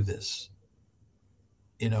through this?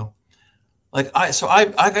 Like I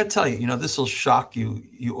got to tell you, this will shock you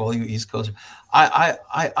all you East Coasters.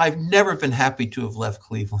 I've never been happy to have left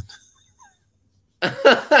Cleveland.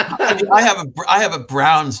 I have a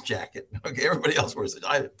Browns jacket. Okay, everybody else wears it.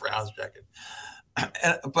 I have a Browns jacket,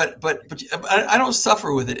 but I don't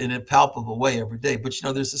suffer with it in a palpable way every day. But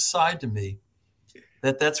there's a side to me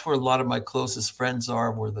that's where a lot of my closest friends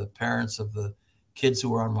are, where the parents of the kids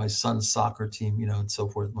who are on my son's soccer team, and so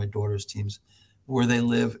forth, my daughter's teams, where they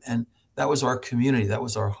live, and that was our community, that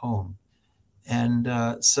was our home, and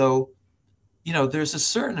so there's a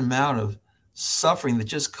certain amount of suffering that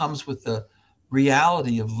just comes with the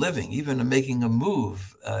reality of living. Even making a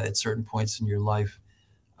move at certain points in your life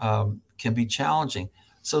can be challenging.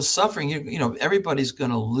 So suffering, everybody's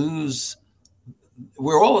going to lose.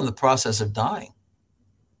 We're all in the process of dying,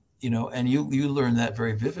 and you learn that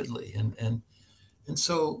very vividly, and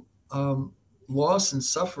so loss and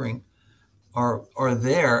suffering are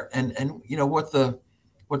there, and what the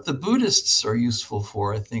Buddhists are useful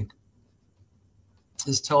for, I think,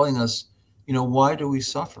 is telling us, why do we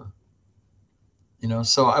suffer?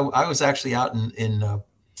 So I was actually out in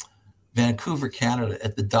Vancouver, Canada,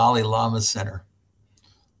 at the Dalai Lama Center,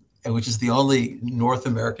 which is the only North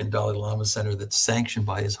American Dalai Lama Center that's sanctioned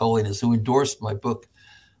by His Holiness, who endorsed my book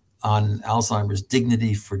on Alzheimer's,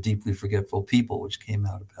 Dignity for Deeply Forgetful People, which came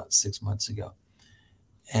out about 6 months ago.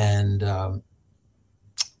 And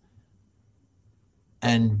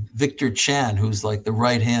Victor Chan, who's like the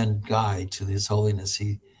right-hand guy to His Holiness,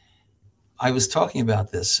 I was talking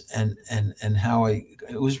about this and how it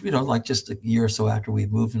was, like just a year or so after we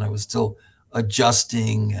moved, and I was still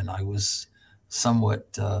adjusting, and I was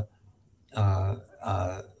somewhat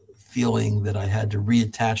feeling that I had to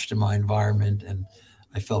reattach to my environment, and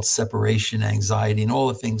I felt separation anxiety and all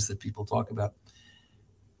the things that people talk about.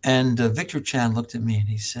 And Victor Chan looked at me and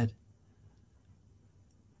he said,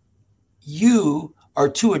 "You are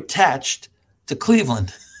too attached to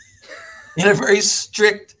Cleveland," in a very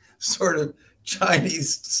strict sort of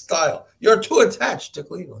Chinese style. "You're too attached to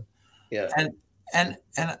Cleveland." Yeah. And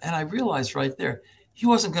I realized right there, he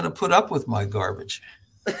wasn't going to put up with my garbage.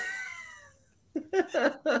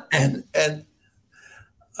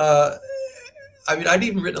 I'd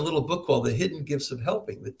even written a little book called The Hidden Gifts of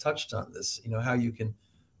Helping that touched on this, how you can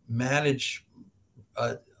manage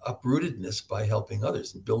uprootedness by helping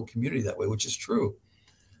others and build community that way, which is true.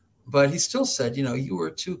 But he still said, you were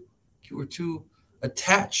too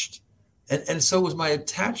attached. And so was my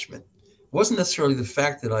attachment. It wasn't necessarily the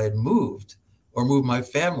fact that I had moved or moved my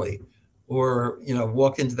family or,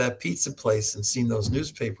 walked into that pizza place and seen those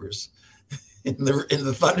newspapers in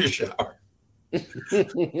the thunder shower.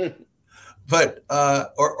 But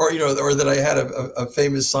or that I had a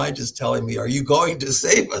famous scientist telling me, "Are you going to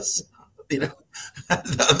save us?" You know,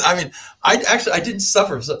 I mean, I didn't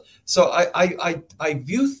suffer, so I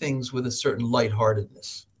view things with a certain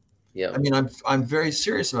lightheartedness. I Yep. mean, I'm very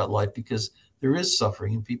serious about life because there is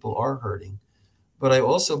suffering and people are hurting, but I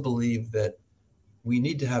also believe that we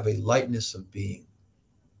need to have a lightness of being.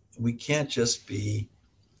 We can't just be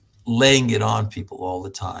laying it on people all the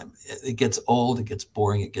time. It gets old, it gets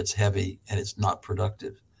boring, it gets heavy, and it's not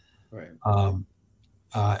productive. Right. Um,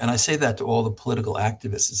 and I say that to all the political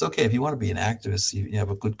activists. It's okay if you want to be an activist, you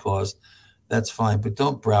have a good cause, that's fine, but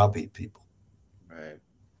don't browbeat people. Right.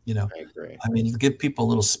 You know, I agree. I mean, give people a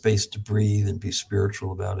little space to breathe and be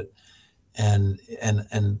spiritual about it. And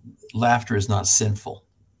laughter is not sinful.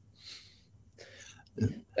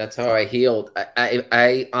 That's how I healed.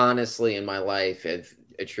 I honestly in my life have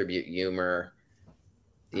attribute humor,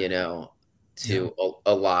 you know, Yeah, to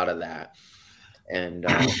a lot of that. And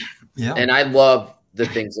yeah. and I love the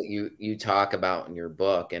things that you talk about in your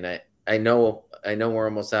book. And I know we're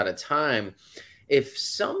almost out of time. If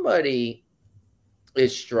somebody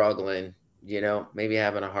is struggling, you know, maybe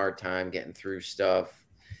having a hard time getting through stuff,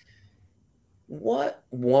 what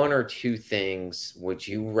one or two things would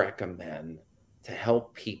you recommend to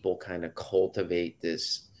help people kind of cultivate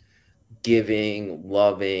this giving,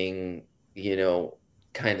 loving, you know,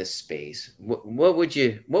 kind of space? What would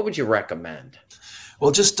you recommend?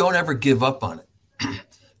 Well, just don't ever give up on it,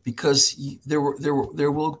 because there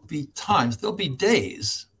will be times, there'll be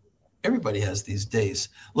days. Everybody has these days.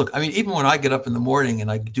 Look, I mean, even when I get up in the morning and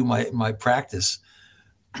I do my practice,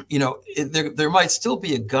 there might still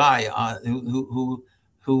be a guy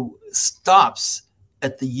who stops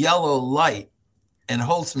at the yellow light and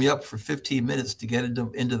holds me up for 15 minutes to get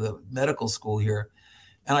into the medical school here,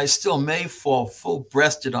 and I still may fall full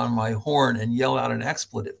breasted on my horn and yell out an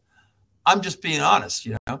expletive. I'm just being honest,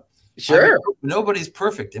 you know. I mean, Sure. nobody's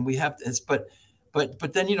perfect, and we have to.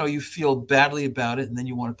 But then you feel badly about it, and then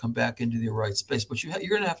you want to come back into the right space. But you're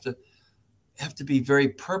going to have to be very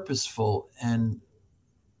purposeful and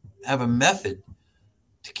have a method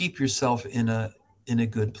to keep yourself in a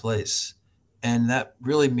good place, and that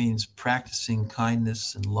really means practicing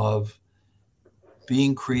kindness and love,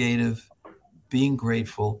 being creative, being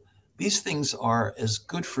grateful. These things are as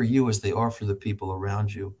good for you as they are for the people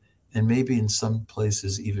around you, and maybe in some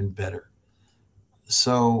places even better.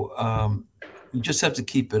 So you just have to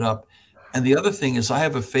keep it up. And the other thing is, I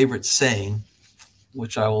have a favorite saying,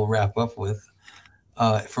 which I will wrap up with,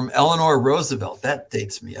 from Eleanor Roosevelt. That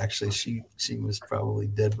dates me, actually. She was probably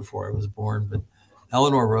dead before I was born, but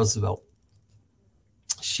Eleanor Roosevelt,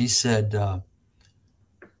 she said,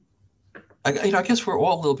 I guess we're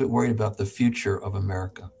all a little bit worried about the future of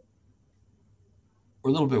America.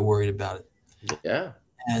 We're a little bit worried about it, Yeah.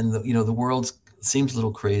 and the world seems a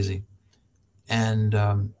little crazy.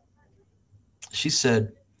 And she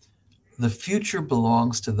said, the future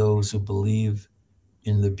belongs to those who believe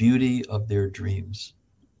in the beauty of their dreams.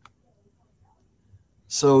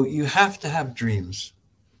 So you have to have dreams.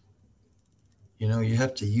 You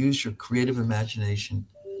have to use your creative imagination.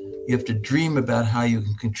 You have to dream about how you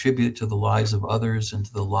can contribute to the lives of others and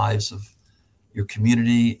to the lives of your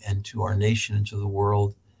community and to our nation and to the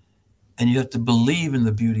world. And you have to believe in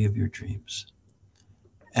the beauty of your dreams.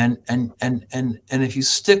 And if you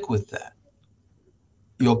stick with that,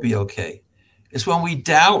 you'll be okay. It's when we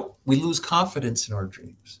doubt, we lose confidence in our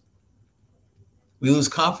dreams. We lose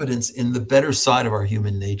confidence in the better side of our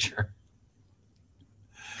human nature.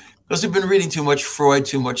 Because we've been reading too much Freud,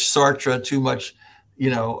 too much Sartre, too much,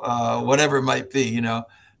 whatever it might be.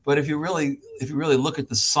 But if you really look at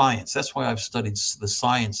the science, that's why I've studied the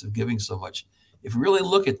science of giving so much. If you really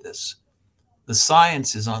look at this, the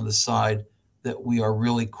science is on the side that we are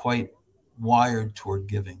really quite wired toward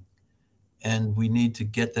giving, and we need to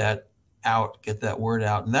get that out, get that word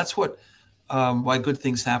out, and that's what why Good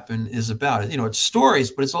Things Happen is about. It's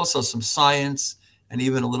stories, but it's also some science and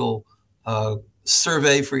even a little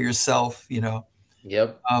survey for yourself.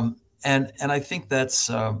 Yep. And I think that's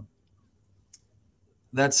a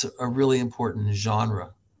really important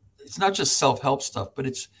genre. It's not just self-help stuff, but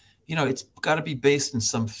it's got to be based in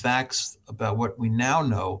some facts about what we now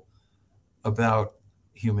know about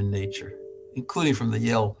human nature, including from the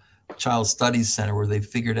Yale Child Studies Center, where they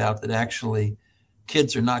figured out that actually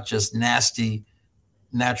kids are not just nasty,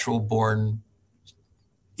 natural born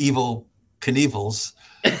evil Knievels.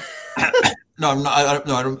 No, I'm not.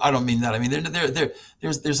 No, I don't mean that. I mean,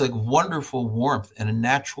 there's like wonderful warmth and a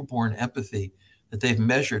natural born empathy that they've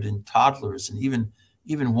measured in toddlers and even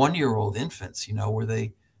 1-year-old infants. Where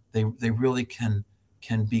they really can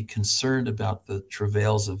be concerned about the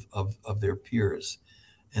travails of their peers.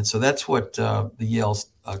 And so that's what the Yale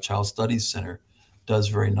Child Studies Center does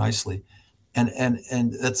very nicely.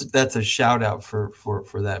 And that's a shout out for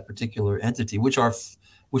that particular entity, which our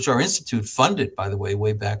institute funded, by the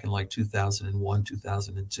way back in like 2001,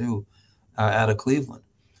 2002, out of Cleveland.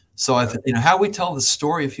 So I think, how we tell the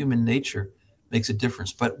story of human nature makes a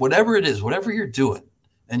difference. But whatever it is, whatever you're doing,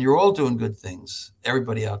 and you're all doing good things,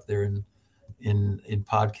 everybody out there in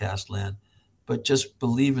podcast land, but just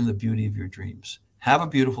believe in the beauty of your dreams. Have a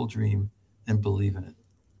beautiful dream and believe in it.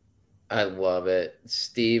 I love it.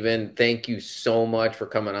 Stephen, thank you so much for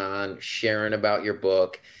coming on, sharing about your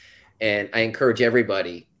book. And I encourage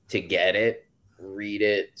everybody to get it, read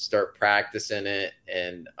it, start practicing it.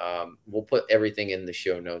 And we'll put everything in the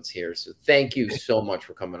show notes here. So thank you so much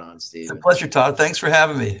for coming on, It's a Stephen. pleasure, Todd. Thanks for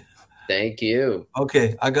having me. Thank you.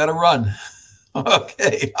 Okay, I got to run.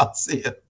 Okay, I'll see you.